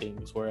and do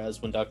things,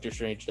 whereas when Doctor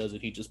Strange does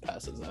it, he just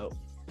passes out.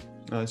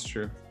 Oh, that's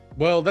true.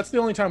 Well, that's the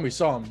only time we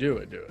saw him do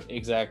it.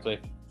 Exactly.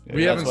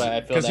 Yeah, That's why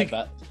I feel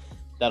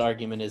that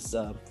argument is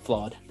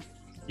flawed.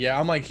 Yeah,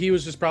 I'm like, he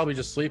was just probably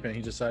just sleeping.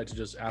 He decided to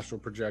just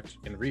astral project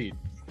and read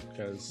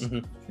because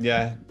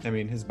Yeah, I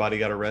mean, his body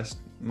got a rest.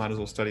 Might as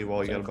well study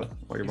while your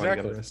body got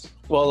a rest.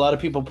 Well, a lot of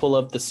people pull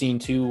up the scene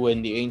too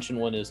when the Ancient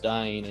One is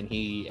dying and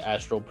he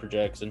astral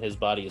projects and his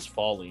body is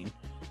falling.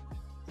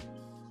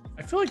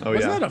 I feel like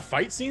wasn't that a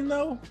fight scene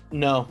though?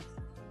 No.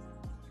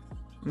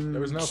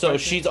 There was no. So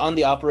she's on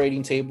the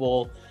operating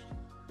table.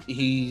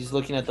 He's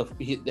looking at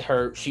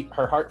her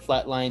heart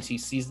flatlines. He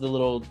sees the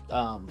little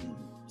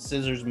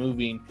scissors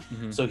moving.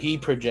 So he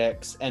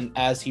projects, and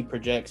as he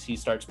projects, he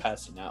starts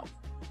passing out.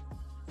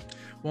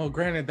 Well,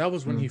 granted, that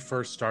was when he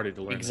first started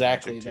to learn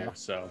exactly magic too,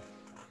 so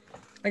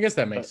I guess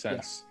that makes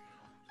sense.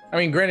 Yeah. I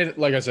mean, granted,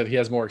 like I said, he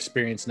has more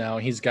experience now.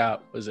 He's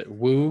got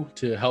Wu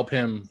to help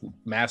him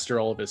master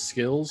all of his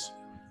skills.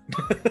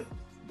 I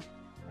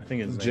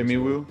think it's Jimmy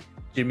Woo.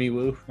 Jimmy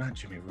Woo, not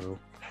Jimmy Woo.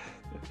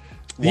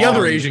 The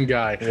other Asian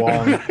guy.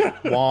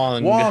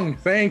 Wong.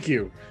 Thank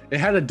you. It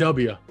had a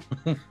W.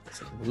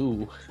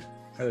 Woo.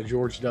 Had a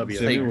George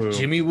W.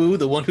 Jimmy Woo,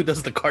 the one who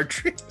does the card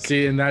trick.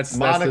 See, and that's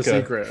the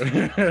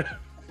secret.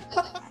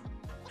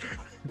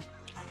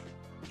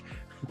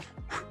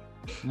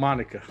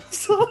 Monica.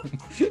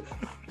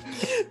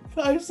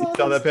 I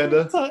saw that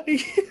panda.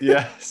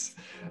 Yes.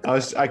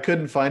 I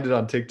couldn't find it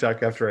on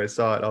TikTok after I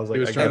saw it. I was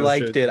like, I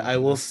liked it. I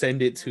will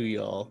send it to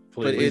y'all.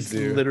 Please, but it's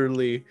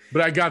literally.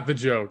 But I got the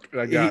joke.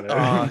 I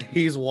got it.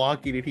 He's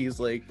walking and he's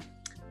like,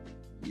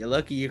 "You're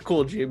lucky. You're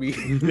cool, Jimmy."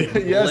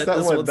 Yes, that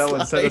one. That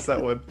one. Send us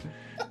that one.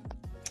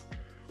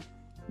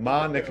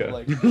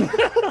 Monica.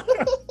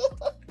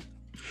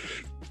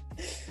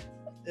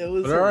 It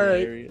was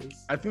hilarious. Right.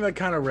 I think that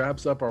kind of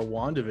wraps up our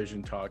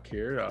WandaVision talk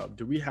here.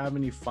 Do we have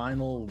any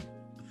final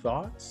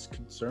thoughts,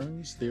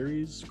 concerns,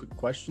 theories, quick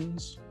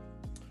questions?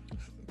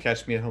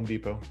 Catch me at Home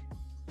Depot.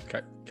 Okay.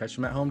 Catch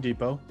them at Home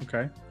Depot.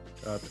 Okay.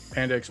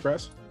 Panda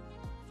Express.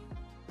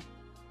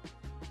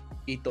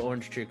 Eat the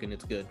orange chicken.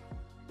 It's good.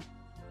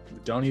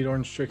 Don't eat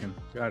orange chicken.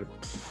 Got it.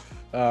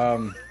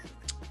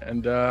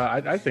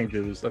 I think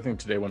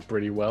today went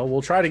pretty well.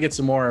 We'll try to get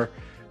some more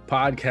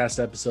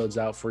podcast episodes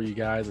out for you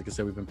guys. Like I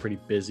said, we've been pretty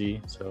busy,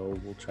 so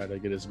we'll try to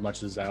get as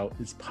much as out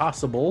as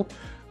possible.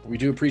 We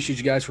do appreciate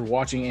you guys for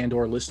watching and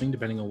or listening,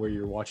 depending on where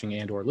you're watching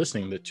and or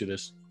listening to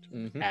this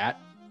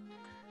at.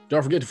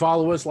 Don't forget to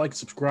follow us, like,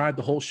 subscribe,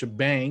 the whole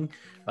shebang.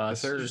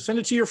 Just send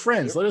it to your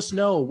friends. Let us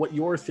know what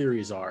your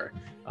theories are,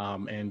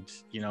 and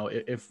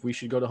if we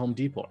should go to Home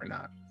Depot or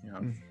not.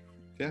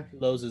 Yeah,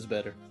 Lowe's is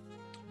better.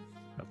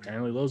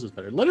 Apparently Lowe's is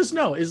better. Let us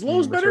know. Is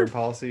Lowe's better?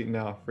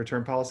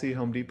 Return policy,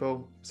 Home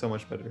Depot, so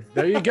much better.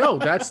 There you go.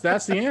 That's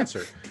the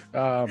answer.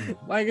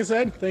 Like I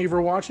said, thank you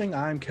for watching.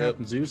 I'm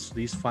Captain Zeus.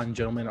 These fine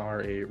gentlemen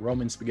are a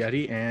Roman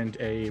spaghetti and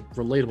a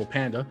relatable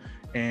panda.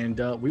 And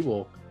we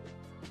will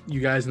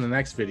you guys in the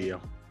next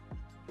video.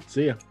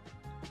 See ya.